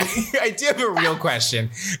do have a real question,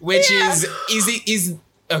 which is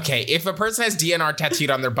okay, if a person has DNR tattooed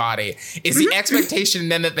on their body, is the expectation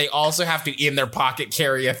then that they also have to in their pocket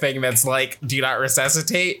carry a thing that's like, do not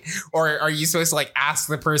resuscitate? Or are you supposed to like ask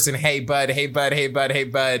the person, hey bud, hey bud, hey bud, hey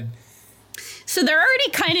bud? So they're already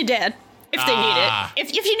kind of dead if they need it.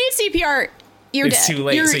 If you need CPR, you're it's dead. Too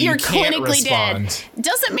late, so you're can't clinically respond. dead.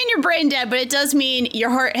 Doesn't mean your brain dead, but it does mean your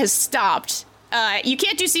heart has stopped. You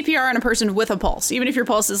can't do CPR on a person with a pulse. Even if your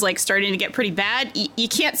pulse is like starting to get pretty bad, you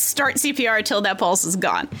can't start CPR until that pulse is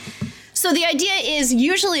gone. So the idea is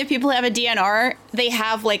usually if people have a DNR, they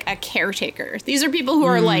have like a caretaker. These are people who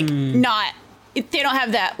are like they don't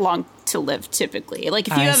have that long to live typically. Like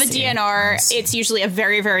if you have a DNR, it's usually a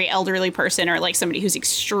very, very elderly person or like somebody who's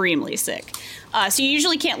extremely sick. So you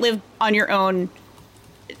usually can't live on your own.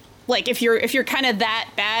 Like if you're kind of that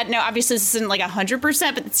bad, now obviously this isn't like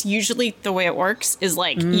 100%, but it's usually the way it works is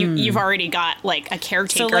like you've already got like a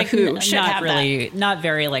caretaker so, like, who should not have really, that. Not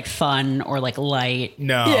very like fun or like light.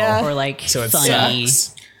 No. Or like so funny.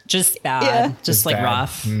 Sucks. Just bad. Yeah. Just like bad.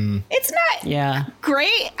 rough. It's not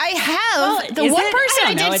great. I have the one person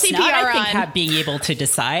I did CPR on. I think being able to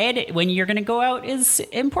decide when you're going to go out is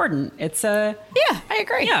important. It's a I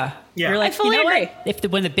agree. Yeah. You're like, I fully agree.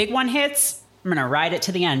 What? When the big one hits, I'm gonna ride it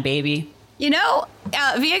to the end, baby.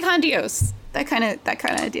 Via con Dios, that kind of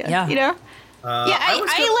idea. Yeah.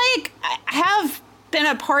 I have been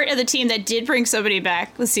a part of the team that did bring somebody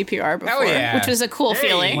back with CPR before, which was a cool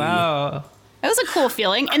feeling. Wow. That was a cool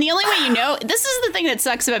feeling. And the only way this is the thing that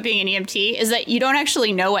sucks about being an EMT, is that you don't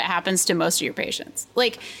actually know what happens to most of your patients.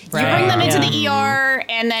 Like, you bring them into the ER,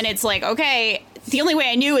 and then it's like, okay, the only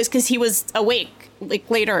way I knew is because he was awake, like,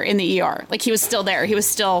 later in the ER. Like, he was still there. He was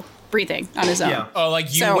still breathing on his own. Yeah. Oh,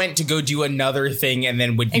 like you went to go do another thing, and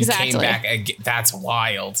then when you came back, that's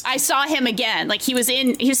wild. I saw him again. Like he was still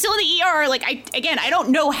in the ER. Like I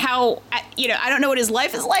don't know how, I don't know what his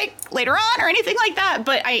life is like later on or anything like that.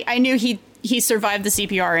 But I knew he survived the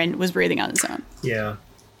CPR and was breathing on his own. Yeah.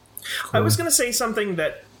 Cool. I was going to say something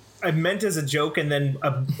that I meant as a joke, and then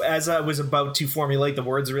as I was about to formulate the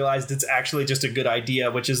words, realized it's actually just a good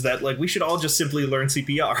idea, which is that like we should all just simply learn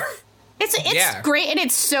CPR. It's great, and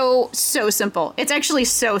it's so simple. It's actually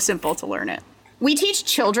so simple to learn it. We teach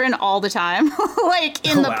children all the time, like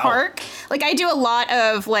in the park. Like I do a lot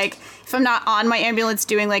of like, if I'm not on my ambulance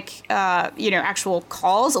doing like, actual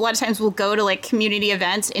calls, a lot of times we'll go to like community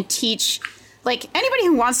events and teach. Like anybody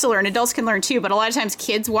who wants to learn, adults can learn too, but a lot of times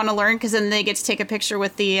kids want to learn because then they get to take a picture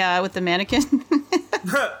with the mannequin.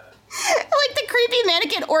 Like the creepy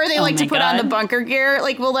mannequin, or they like to put on the bunker gear.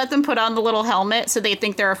 Like we'll let them put on the little helmet so they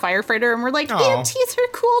think they're a firefighter, and we're like, EMTs are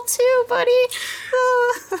cool too, buddy.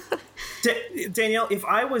 Danielle, if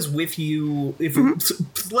I was with you,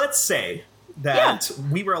 let's say that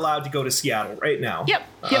we were allowed to go to Seattle right now,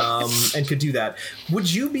 and could do that, would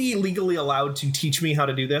you be legally allowed to teach me how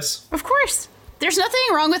to do this? Of course. There's nothing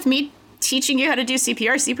wrong with me teaching you how to do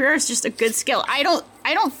CPR. CPR is just a good skill. I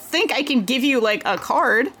don't think I can give you like a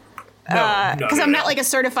card. Because I'm not like a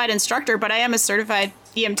certified instructor, but I am a certified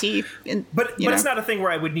EMT. But it's not a thing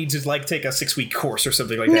where I would need to like take a 6-week course or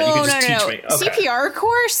something like that. You could just teach me. Okay. CPR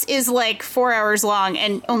course is like 4 hours long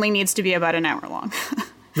and only needs to be about an hour long.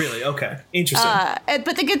 Really? Okay. Interesting.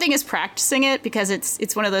 But the good thing is practicing it, because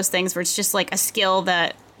it's one of those things where it's just like a skill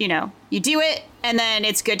that, you do it, and then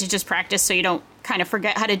it's good to just practice so you don't kind of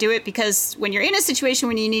forget how to do it, because when you're in a situation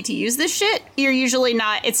when you need to use this shit, you're usually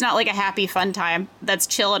it's not like a happy fun time that's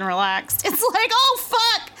chill and relaxed. It's like, oh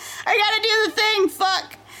fuck, I gotta do the thing,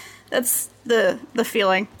 fuck. That's the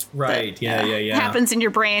feeling. Right. That, yeah. Happens in your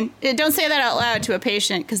brain. Don't say that out loud to a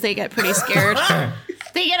patient because they get pretty scared.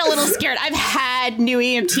 They get a little scared. I've had new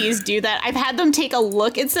EMTs do that. I've had them take a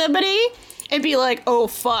look at somebody and be like, oh,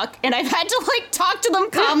 fuck. And I've had to, like, talk to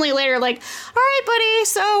them calmly later, like, all right, buddy,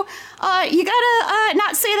 so you gotta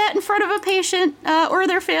not say that in front of a patient or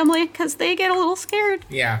their family because they get a little scared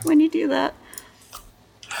when you do that.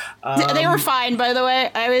 They were fine, by the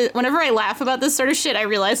way. Whenever I laugh about this sort of shit, I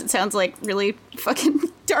realize it sounds like really fucking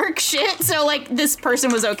dark shit. So, like, this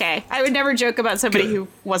person was okay. I would never joke about somebody who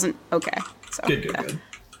wasn't okay. So, good.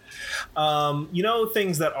 You know,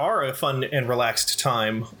 things that are a fun and relaxed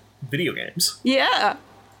time, video games. Yeah.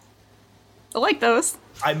 I like those.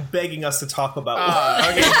 I'm begging us to talk about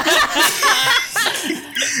okay.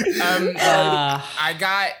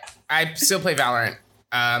 I still play Valorant.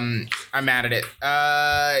 I'm mad at it.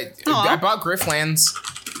 I bought Grifflands.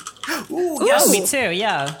 Ooh, yes. Oh, me too,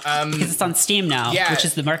 yeah. Because it's on Steam now, which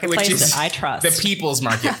is the marketplace that I trust. The people's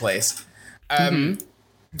marketplace. That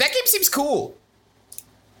game seems cool.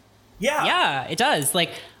 Yeah, it does.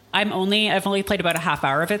 Like, I've only played about a half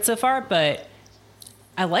hour of it so far, but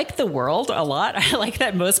I like the world a lot. I like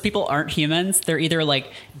that most people aren't humans. They're either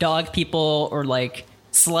like dog people or like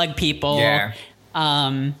slug people. Yeah.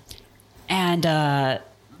 And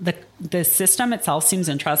the system itself seems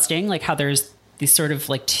interesting, like how there's these sort of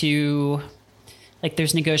like two, like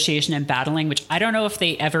there's negotiation and battling, which I don't know if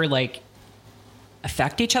they ever like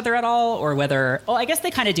affect each other at all, or whether, I guess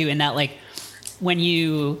they kind of do, in that like when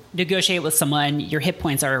you negotiate with someone, your hit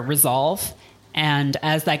points are resolve, and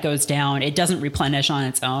as that goes down, it doesn't replenish on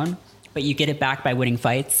its own, but you get it back by winning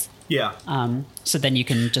fights. Yeah. So then you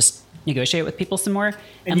can just negotiate with people some more,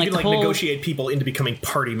 and you can negotiate people into becoming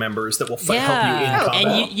party members that will help you in combat.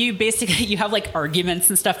 And you basically, you have like arguments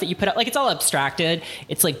and stuff that you put out, like it's all abstracted.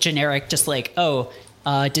 It's like generic, just like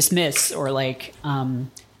dismiss, or like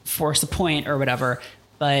force a point or whatever.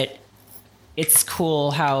 But it's cool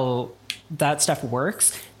how that stuff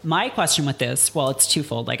works. My question with this, well, it's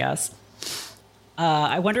twofold, I guess.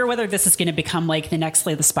 I wonder whether this is going to become like the next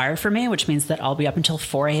Slay the Spire for me, which means that I'll be up until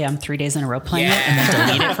 4 a.m. 3 days in a row playing it, and then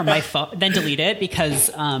delete it from my phone. Then delete it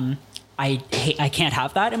because I can't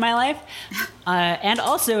have that in my life. And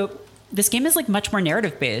also, this game is like much more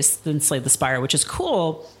narrative based than Slay the Spire, which is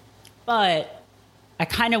cool. But I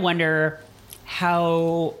kind of wonder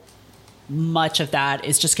how much of that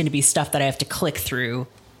is just going to be stuff that I have to click through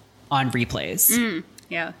on replays.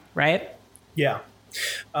 Yeah. Right? Yeah.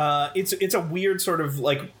 It's a weird sort of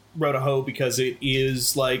like road to hoe, because it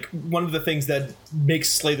is like one of the things that makes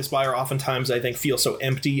Slay the Spire oftentimes, I think, feel so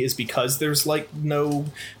empty is because there's like no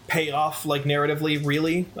payoff, like narratively,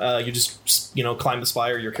 really. You just, climb the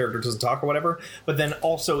spire, your character doesn't talk or whatever. But then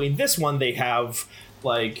also in this one, they have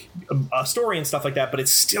like a story and stuff like that, but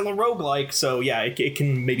it's still a roguelike, so yeah, it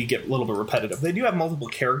can maybe get a little bit repetitive. They do have multiple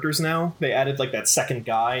characters now. They added like that second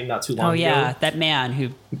guy not too long ago. Oh yeah, that man who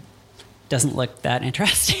doesn't look that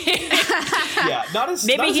interesting. Yeah, not as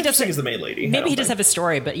interesting as the main lady. Maybe he does have a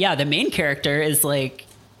story, but yeah, the main character is like,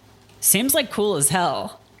 seems like cool as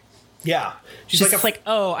hell. Yeah, she's like,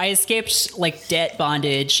 I escaped like debt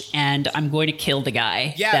bondage, and I'm going to kill the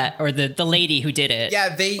guy. Yeah, or the lady who did it.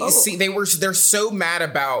 Yeah, they're so mad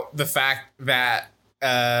about the fact that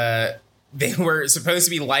they were supposed to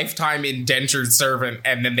be lifetime indentured servant,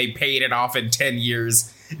 and then they paid it off in 10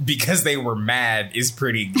 years because they were mad, is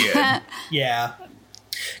pretty good. Yeah.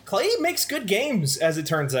 Clay makes good games, as it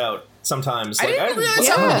turns out, sometimes. I didn't realize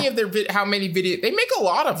how many video... They make a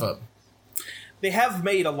lot of them. They have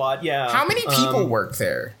made a lot, yeah. How many people work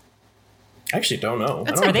there? I actually don't know.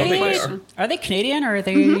 Are they Canadian or are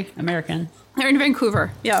they American? They're in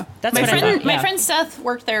Vancouver. Yeah. That's my friend Seth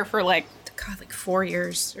worked there for like 4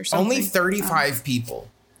 years or something. Only 35 people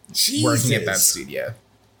working at that studio.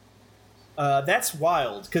 That's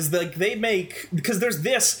wild, because there's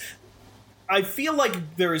this. I feel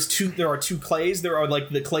like there are two clays. There are like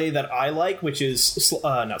the clay that I like, which is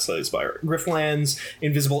not Slay the Spire, Grifflands,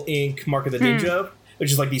 Invisible Ink, Mark of the Ninja,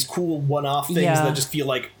 which is like these cool one-off things that just feel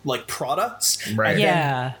like products. Right.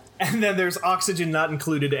 And then there's Oxygen Not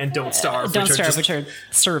Included and Don't Starve, which are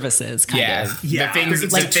services, kind of. Yeah, the things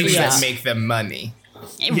that make them money.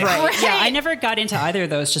 Yeah. Right. Yeah, I never got into either of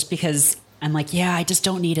those just because I'm like, I just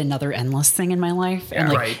don't need another endless thing in my life.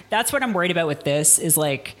 And that's what I'm worried about with this is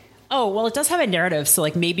like, it does have a narrative, so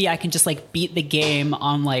like maybe I can just like beat the game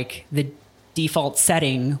on like the default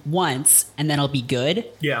setting once and then I'll be good.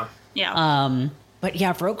 Yeah. Yeah. But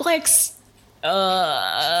yeah, roguelikes,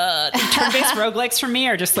 turn-based roguelikes for me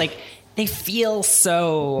are just like, they feel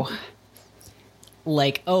so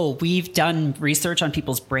like, oh, we've done research on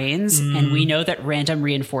people's brains and we know that random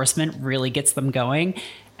reinforcement really gets them going.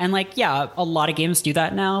 And like, yeah, a lot of games do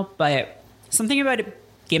that now, but something about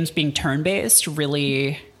games being turn-based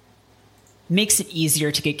really makes it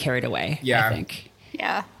easier to get carried away, I think.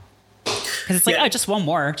 Yeah. Because it's like, oh, just one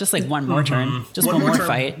more turn. Just one more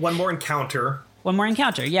fight. One more encounter. One more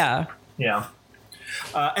encounter, yeah. Yeah.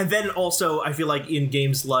 And then also, I feel like in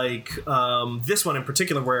games like this one in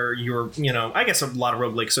particular, where you're, I guess a lot of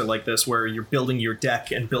roguelikes are like this, where you're building your deck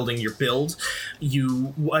and building your build,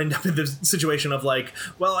 you end up in the situation of like,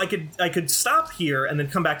 well, I could stop here and then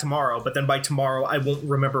come back tomorrow, but then by tomorrow I won't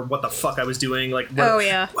remember what the fuck I was doing. Like,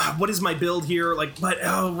 what is my build here? Like, but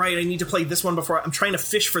oh right, I need to play this one before. I'm trying to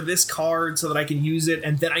fish for this card so that I can use it,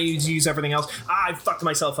 and then I use everything else. I fucked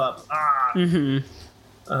myself up.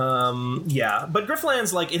 Yeah, but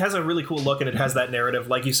Griftlands, like, it has a really cool look and it has that narrative,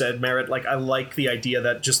 like you said, Merritt. Like, I like the idea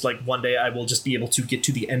that just like one day I will just be able to get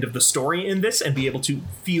to the end of the story in this and be able to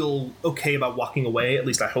feel okay about walking away. At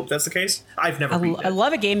least I hope that's the case. I've never beaten it. I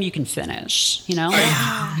love a game you can finish,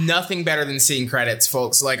 Nothing better than seeing credits,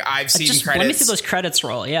 folks. Like, I've seen credits. Let me see those credits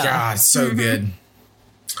roll. Yeah. God, so good.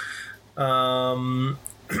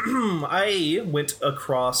 I went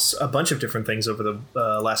across a bunch of different things over the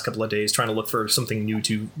last couple of days trying to look for something new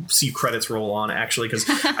to see credits roll on, actually, because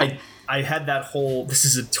I had that whole... This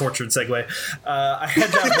is a tortured segue. I had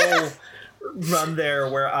that whole run there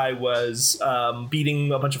where I was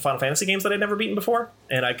beating a bunch of Final Fantasy games that I'd never beaten before,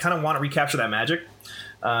 and I kind of want to recapture that magic.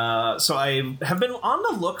 So I have been on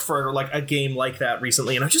the look for like a game like that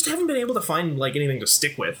recently, and I just haven't been able to find like anything to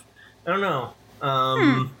stick with. I don't know.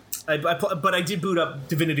 But I did boot up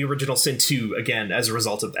Divinity Original Sin 2 again as a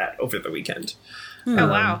result of that over the weekend. Oh,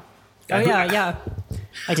 wow. Yeah.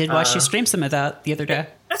 I did watch you stream some of that the other day.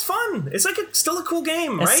 That's fun. It's like still a cool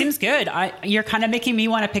game, right? It seems good. You're kind of making me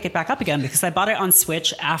want to pick it back up again because I bought it on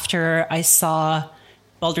Switch after I saw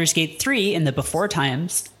Baldur's Gate 3 in the before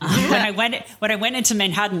times. When I went into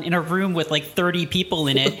Manhattan in a room with like 30 people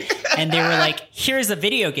in it, and they were like, here's a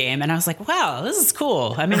video game. And I was like, wow, this is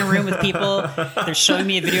cool. I'm in a room with people. They're showing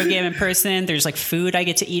me a video game in person. There's like food I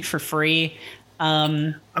get to eat for free.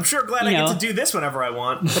 I'm sure glad I get to do this whenever I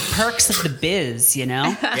want. The perks of the biz,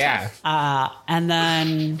 Yeah. And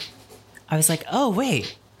then I was like, oh,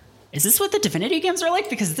 wait. Is this what the Divinity games are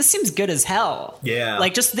like? Because this seems good as hell. Yeah.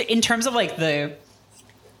 Like just in terms of like the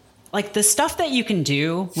stuff that you can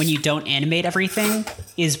do when you don't animate everything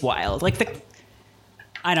is wild. Like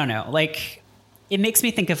I don't know, like it makes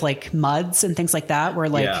me think of like MUDs and things like that, where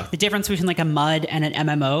like the difference between like a MUD and an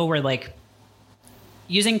MMO, where like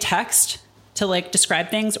using text to like describe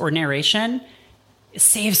things or narration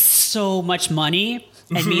saves so much money.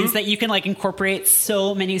 It means that you can like incorporate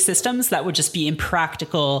so many systems that would just be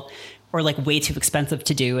impractical or like way too expensive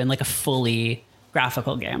to do in like a fully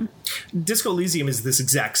graphical game. Disco Elysium is this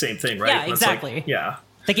exact same thing, right? Yeah, exactly.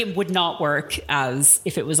 Like it would not work as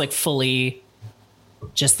if it was like fully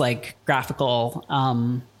just like graphical.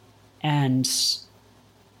 And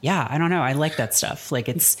yeah, I don't know. I like that stuff. Like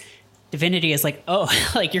Divinity is like, oh,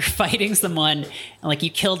 like you're fighting someone and like you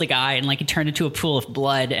killed a guy and like you turned into a pool of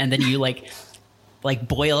blood, and then you like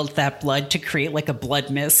boiled that blood to create like a blood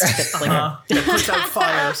mist that puts out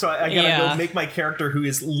fire. So I gotta go make my character who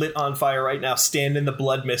is lit on fire right now stand in the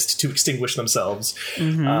blood mist to extinguish themselves.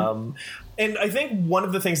 And I think one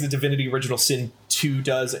of the things that Divinity Original Sin 2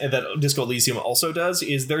 does, and that Disco Elysium also does,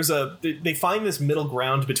 is they find this middle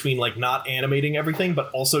ground between like not animating everything, but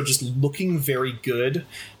also just looking very good.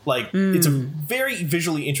 Like it's a very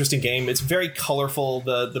visually interesting game. It's very colorful.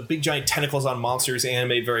 The big giant tentacles on monsters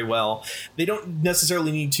animate very well. They don't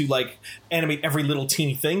necessarily need to like animate every little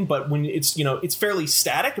teeny thing, but when it's it's fairly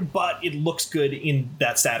static, but it looks good in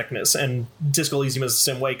that staticness. And Disco Elysium is the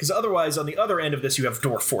same way, because otherwise on the other end of this you have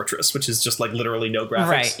Dwarf Fortress, which is just like literally no graphics.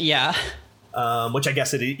 Right, yeah. Which I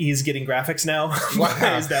guess it is getting graphics now.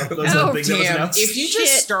 Wow. Is that damn. If you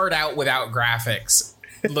just start out without graphics,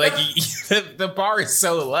 like the bar is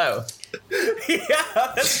so low. Yeah,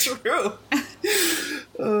 that's true.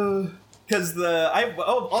 Because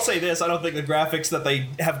I'll say this: I don't think the graphics that they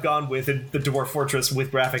have gone with in the Dwarf Fortress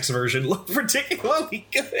with graphics version look particularly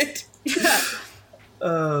good.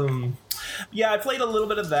 Yeah, I played a little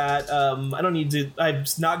bit of that.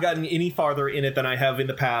 I've not gotten any farther in it than I have in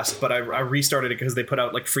the past, but I restarted it because they put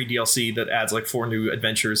out like free DLC that adds like 4 new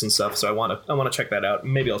adventures and stuff. So I want to check that out.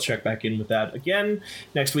 Maybe I'll check back in with that again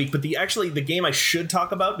next week. But the game I should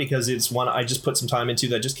talk about, because it's one I just put some time into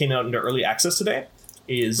that just came out into early access today,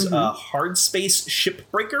 is Hard Space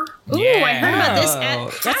Shipbreaker. Ooh, yeah. I heard about this at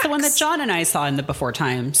PAX. That's the one that John and I saw in the before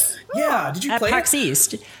times. Yeah, did you play PAX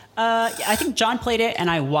East? I think John played it, and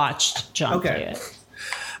I watched John play it.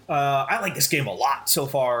 I like this game a lot so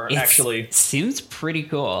far, actually. It seems pretty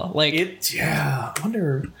cool. Like I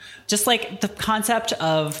wonder. Just like the concept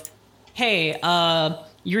of, hey,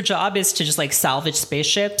 your job is to just like salvage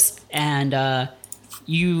spaceships, and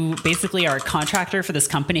you basically are a contractor for this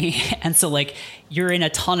company, and so like you're in a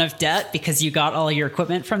ton of debt because you got all your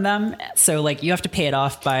equipment from them. So like you have to pay it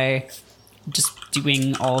off by just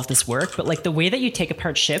doing all of this work. But like the way that you take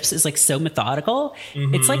apart ships is like so methodical.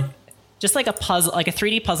 Mm-hmm. It's like just like a puzzle, like a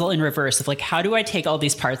 3D puzzle in reverse of like, how do I take all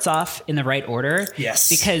these parts off in the right order? Yes.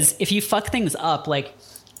 Because if you fuck things up, like,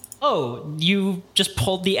 oh, you just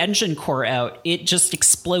pulled the engine core out. It just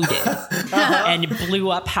exploded and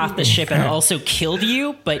blew up half the ship and also killed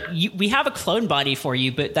you. But we have a clone body for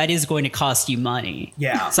you, but that is going to cost you money.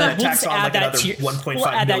 Yeah. So we'll just add that to your 1.5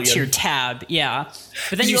 add million. that to your tab. Yeah.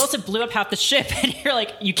 But then you also blew up half the ship, and you're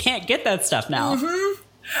like, you can't get that stuff now. Mm-hmm.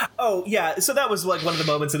 Oh, yeah. So that was like one of the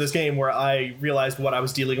moments in this game where I realized what I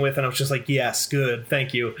was dealing with, and I was just like, yes, good,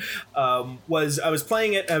 thank you. I was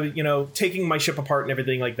playing it, taking my ship apart and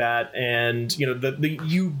everything like that, and,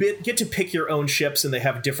 you get to pick your own ships, and they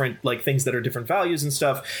have different, like, things that are different values and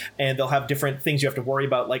stuff, and they'll have different things you have to worry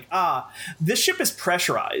about, like, this ship is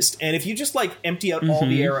pressurized, and if you just, like, empty out all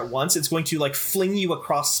the air at once, it's going to, like, fling you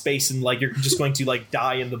across space, and, like, you're just going to, like,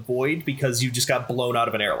 die in the void because you just got blown out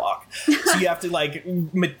of an airlock. So you have to, like,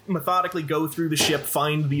 methodically go through the ship,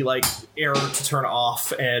 find the like air to turn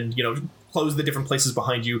off, and close the different places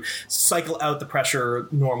behind you, cycle out the pressure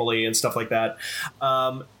normally and stuff like that.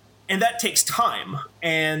 And that takes time.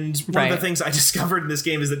 And one of the things I discovered in this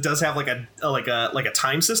game is it does have like a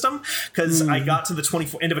time system, because I got to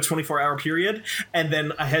the end of a 24-hour period, and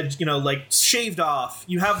then I had shaved off.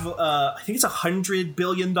 You have I think it's $100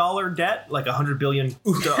 billion debt, like 100 billion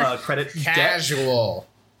credit casual. Debt.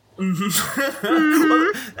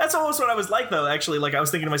 Well, that's almost what I was like, though. Actually, like I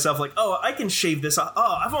was thinking to myself, like, oh, I can shave this. I'm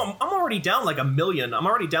already down like $1 million. I'm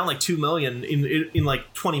already down like $2 million in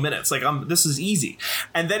like 20 minutes. Like this is easy.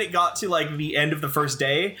 And then it got to like the end of the first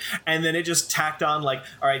day, and then it just tacked on like,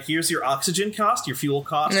 all right, here's your oxygen cost, your fuel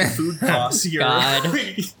cost, your food costs,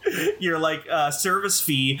 your like service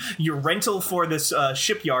fee, your rental for this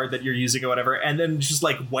shipyard that you're using or whatever, and then just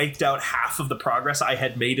like wiped out half of the progress I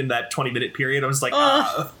had made in that 20-minute period. I was like,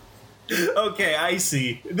 okay, I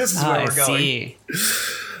see. This is where we're going.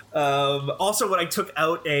 Also, when I took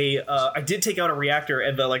out I did take out a reactor,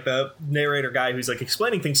 and the narrator guy who's like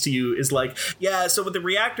explaining things to you is like, yeah, so with the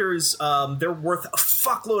reactors, they're worth a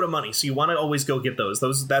fuckload of money, so you want to always go get those.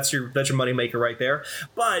 That's your money maker right there.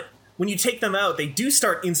 But when you take them out, they do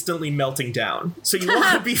start instantly melting down, so you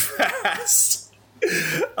want to be fast.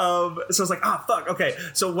 So I was like, fuck, okay.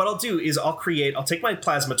 So what I'll do is I'll take my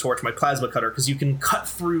plasma torch, my plasma cutter, because you can cut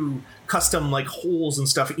through custom like holes and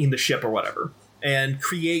stuff in the ship or whatever, and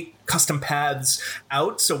create custom paths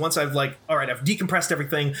out. So once I've I've decompressed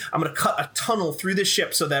everything, I'm going to cut a tunnel through this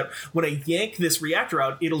ship so that when I yank this reactor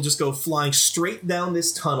out, it'll just go flying straight down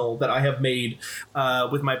this tunnel that I have made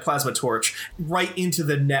with my plasma torch right into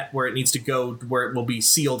the net where it needs to go, where it will be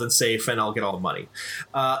sealed and safe, and I'll get all the money.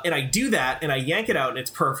 And I do that, and I yank it out, and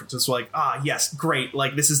it's perfect. It's like, yes, great.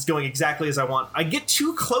 Like, this is going exactly as I want. I get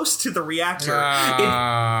too close to the reactor.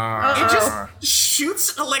 It just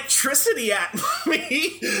shoots electricity at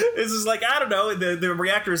me. This is like, I don't know, the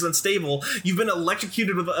reactor is unstable. You've been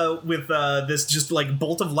electrocuted with this just like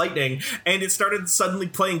bolt of lightning, and it started suddenly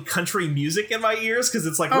playing country music in my ears because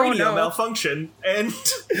it's like radio malfunction, and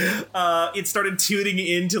it started tuning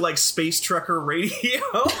into like space trucker radio.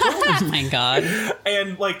 Oh my god!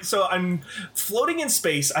 And like, so I'm floating in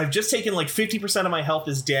space. I've just taken like 50% of my health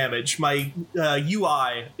is damaged. My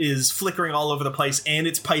UI is flickering all over the place, and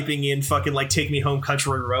it's piping in fucking like "Take Me Home,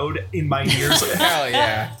 Country Road" in my ears. Hell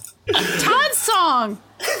yeah! Todd's song.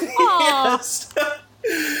 Yes.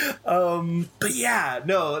 But yeah,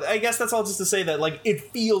 no, I guess that's all just to say that like it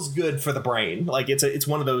feels good for the brain. Like it's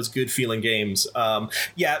one of those good feeling games.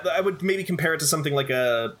 Yeah, I would maybe compare it to something like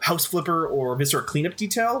a House Flipper or Viscera Cleanup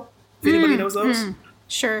Detail. If anybody knows those.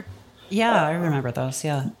 Sure. Yeah, I remember those.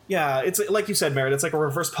 Yeah, it's like you said, Merritt. It's like a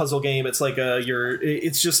reverse puzzle game. It's like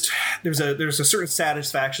it's just there's a certain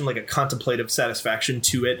satisfaction, like a contemplative satisfaction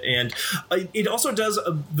to it, and it also does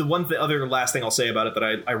other last thing I'll say about it that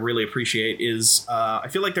I really appreciate is I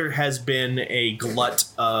feel like there has been a glut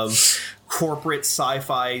of corporate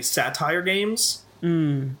sci-fi satire games.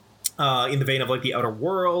 In the vein of like the Outer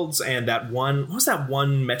Worlds and what was that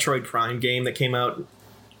one Metroid Prime game that came out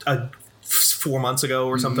 4 months ago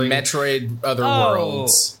or something? Metroid Other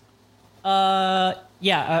Worlds.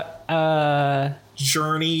 Yeah.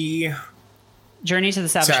 Journey. Journey to the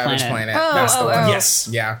Savage Planet. That's the one. Yes.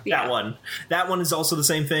 Yeah. That one is also the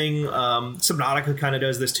same thing. Subnautica kind of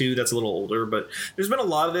does this too. That's a little older, but there's been a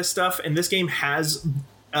lot of this stuff, and this game has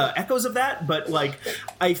echoes of that, but like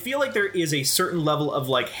I feel like there is a certain level of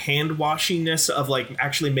like hand washiness of like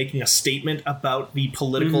actually making a statement about the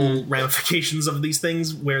political ramifications of these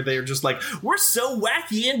things, where they're just like, we're so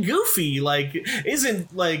wacky and goofy. Like,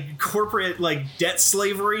 isn't like corporate like debt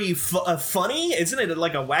slavery funny? Isn't it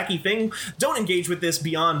like a wacky thing? Don't engage with this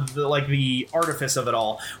beyond the like the artifice of it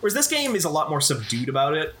all. Whereas this game is a lot more subdued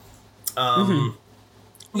about it.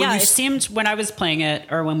 Yeah, it seemed when I was playing it,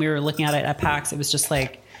 or when we were looking at it at PAX, it was just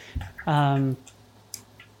like,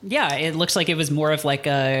 it looks like it was more of like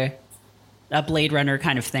a Blade Runner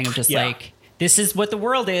kind of thing of just like, this is what the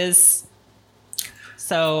world is.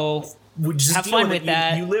 So have fun with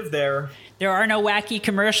that. You live there. There are no wacky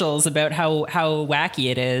commercials about how wacky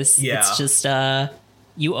it is. Yeah. It's just,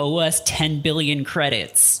 you owe us 10 billion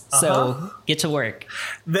credits. So get to work.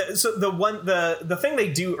 The thing they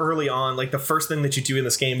do early on, like the first thing that you do in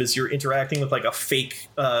this game is you're interacting with like a fake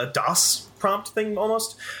DOS prompt thing,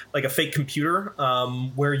 almost like a fake computer,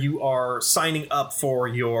 where you are signing up for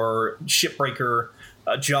your shipbreaker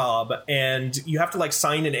job, and you have to like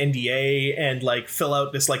sign an NDA and like fill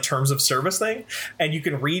out this like terms of service thing, and you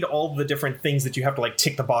can read all the different things that you have to like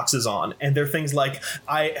tick the boxes on, and they're things like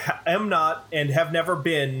am not and have never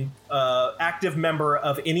been active member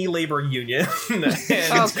of any labor union. And,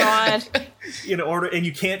 oh God. And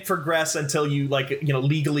you can't progress until you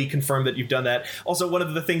legally confirm that you've done that. Also, one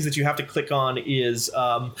of the things that you have to click on is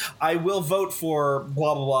I will vote for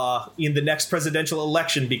blah blah blah in the next presidential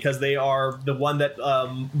election because they are the one that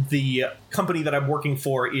the company that I'm working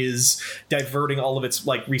for is diverting all of its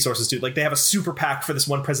like resources to. Like they have a super PAC for this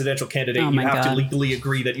one presidential candidate. You have to legally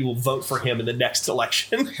agree that you will vote for him in the next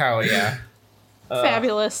election. Hell yeah.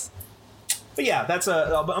 Fabulous. But yeah,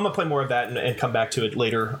 I'm gonna play more of that and come back to it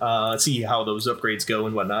later. See how those upgrades go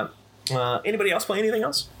and whatnot. Anybody else play anything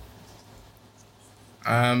else?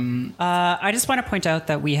 I just want to point out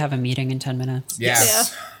that we have a meeting in 10 minutes.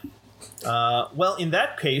 Yes. Yeah. Well, in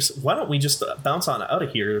that case, why don't we just bounce on out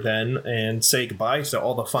of here then and say goodbye to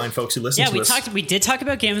all the fine folks who listen to us. We did talk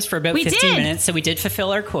about games for about 15 minutes, so we did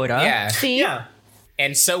fulfill our quota. Yeah. See? Yeah.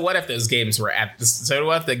 And so what if those games were so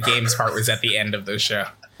what if the games part was at the end of the show?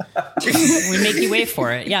 We make you wait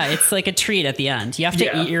for it. Yeah, it's like a treat at the end. You have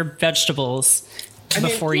to eat your vegetables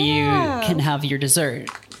before you can have your dessert.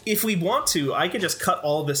 If we want to, I could just cut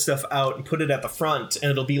all this stuff out and put it at the front, and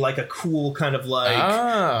it'll be like a cool kind of like,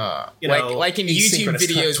 like in YouTube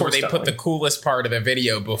videos where they put the coolest part of the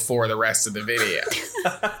video before the rest of the video.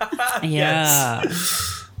 Yeah.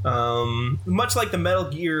 Much like the Metal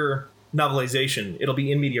Gear novelization, it'll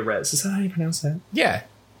be in media res. Is that how you pronounce that? Yeah.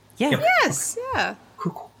 Yes. Yeah.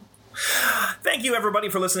 Cool. Thank you, everybody,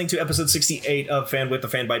 for listening to episode 68 of FanWith, the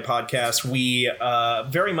Fanbyte podcast. We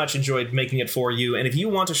very much enjoyed making it for you. And if you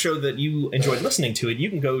want to show that you enjoyed listening to it, you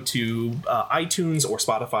can go to iTunes or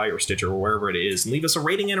Spotify or Stitcher or wherever it is and leave us a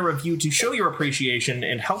rating and a review to show your appreciation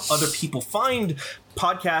and help other people find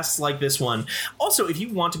podcasts like this one. Also, if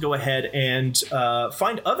you want to go ahead and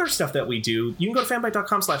find other stuff that we do, you can go to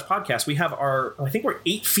fanbyte.com/podcast. We have I think we're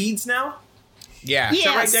 8 feeds now. Yeah.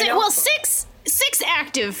 Yeah. Right, Danielle? Six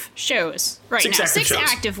active shows right now. Six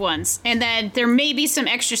active ones. And then there may be some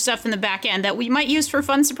extra stuff in the back end that we might use for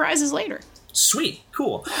fun surprises later. Sweet.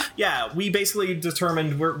 Cool. Yeah, we basically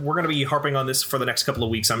determined we're going to be harping on this for the next couple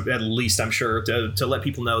of weeks, at least, I'm sure, to let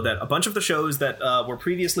people know that a bunch of the shows that were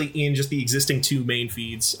previously in just the existing 2 main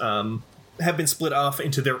feeds have been split off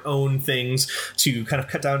into their own things to kind of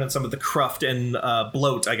cut down on some of the cruft and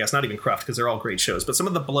bloat, I guess. Not even cruft, because they're all great shows, but some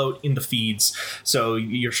of the bloat in the feeds. So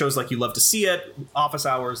your shows like You Love to See It, Office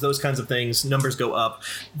Hours, those kinds of things, numbers go up.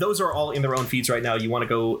 Those are all in their own feeds right now. You want to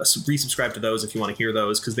go resubscribe to those if you want to hear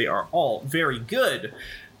those, because they are all very good.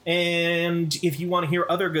 And if you want to hear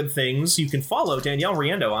other good things, you can follow Danielle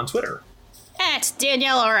Riendeau on Twitter. At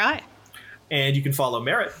Danielle R.I. And you can follow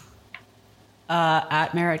Merritt.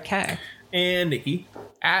 At Merritt K. And Nikki.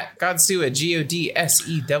 At Godsewa,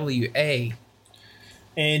 Godsewa.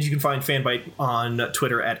 And you can find Fanbyte on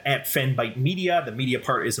Twitter at Fanbyte Media. The media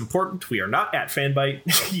part is important. We are not at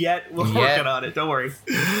Fanbyte yet. We're working on it. Don't worry.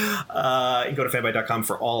 And go to fanbyte.com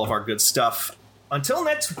for all of our good stuff. Until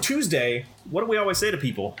next Tuesday, what do we always say to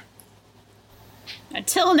people?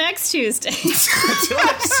 Until next Tuesday. Until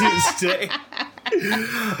next Tuesday.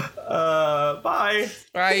 Bye.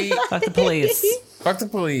 Bye. Fuck the police. Fuck the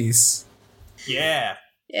police. Yeah.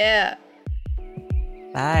 Yeah.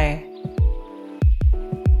 Bye.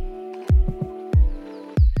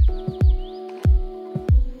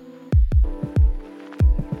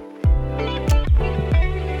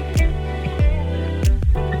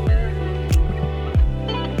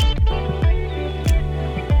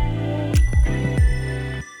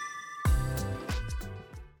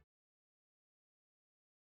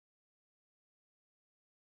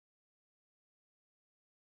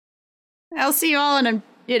 I'll see you all in a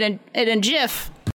jiff.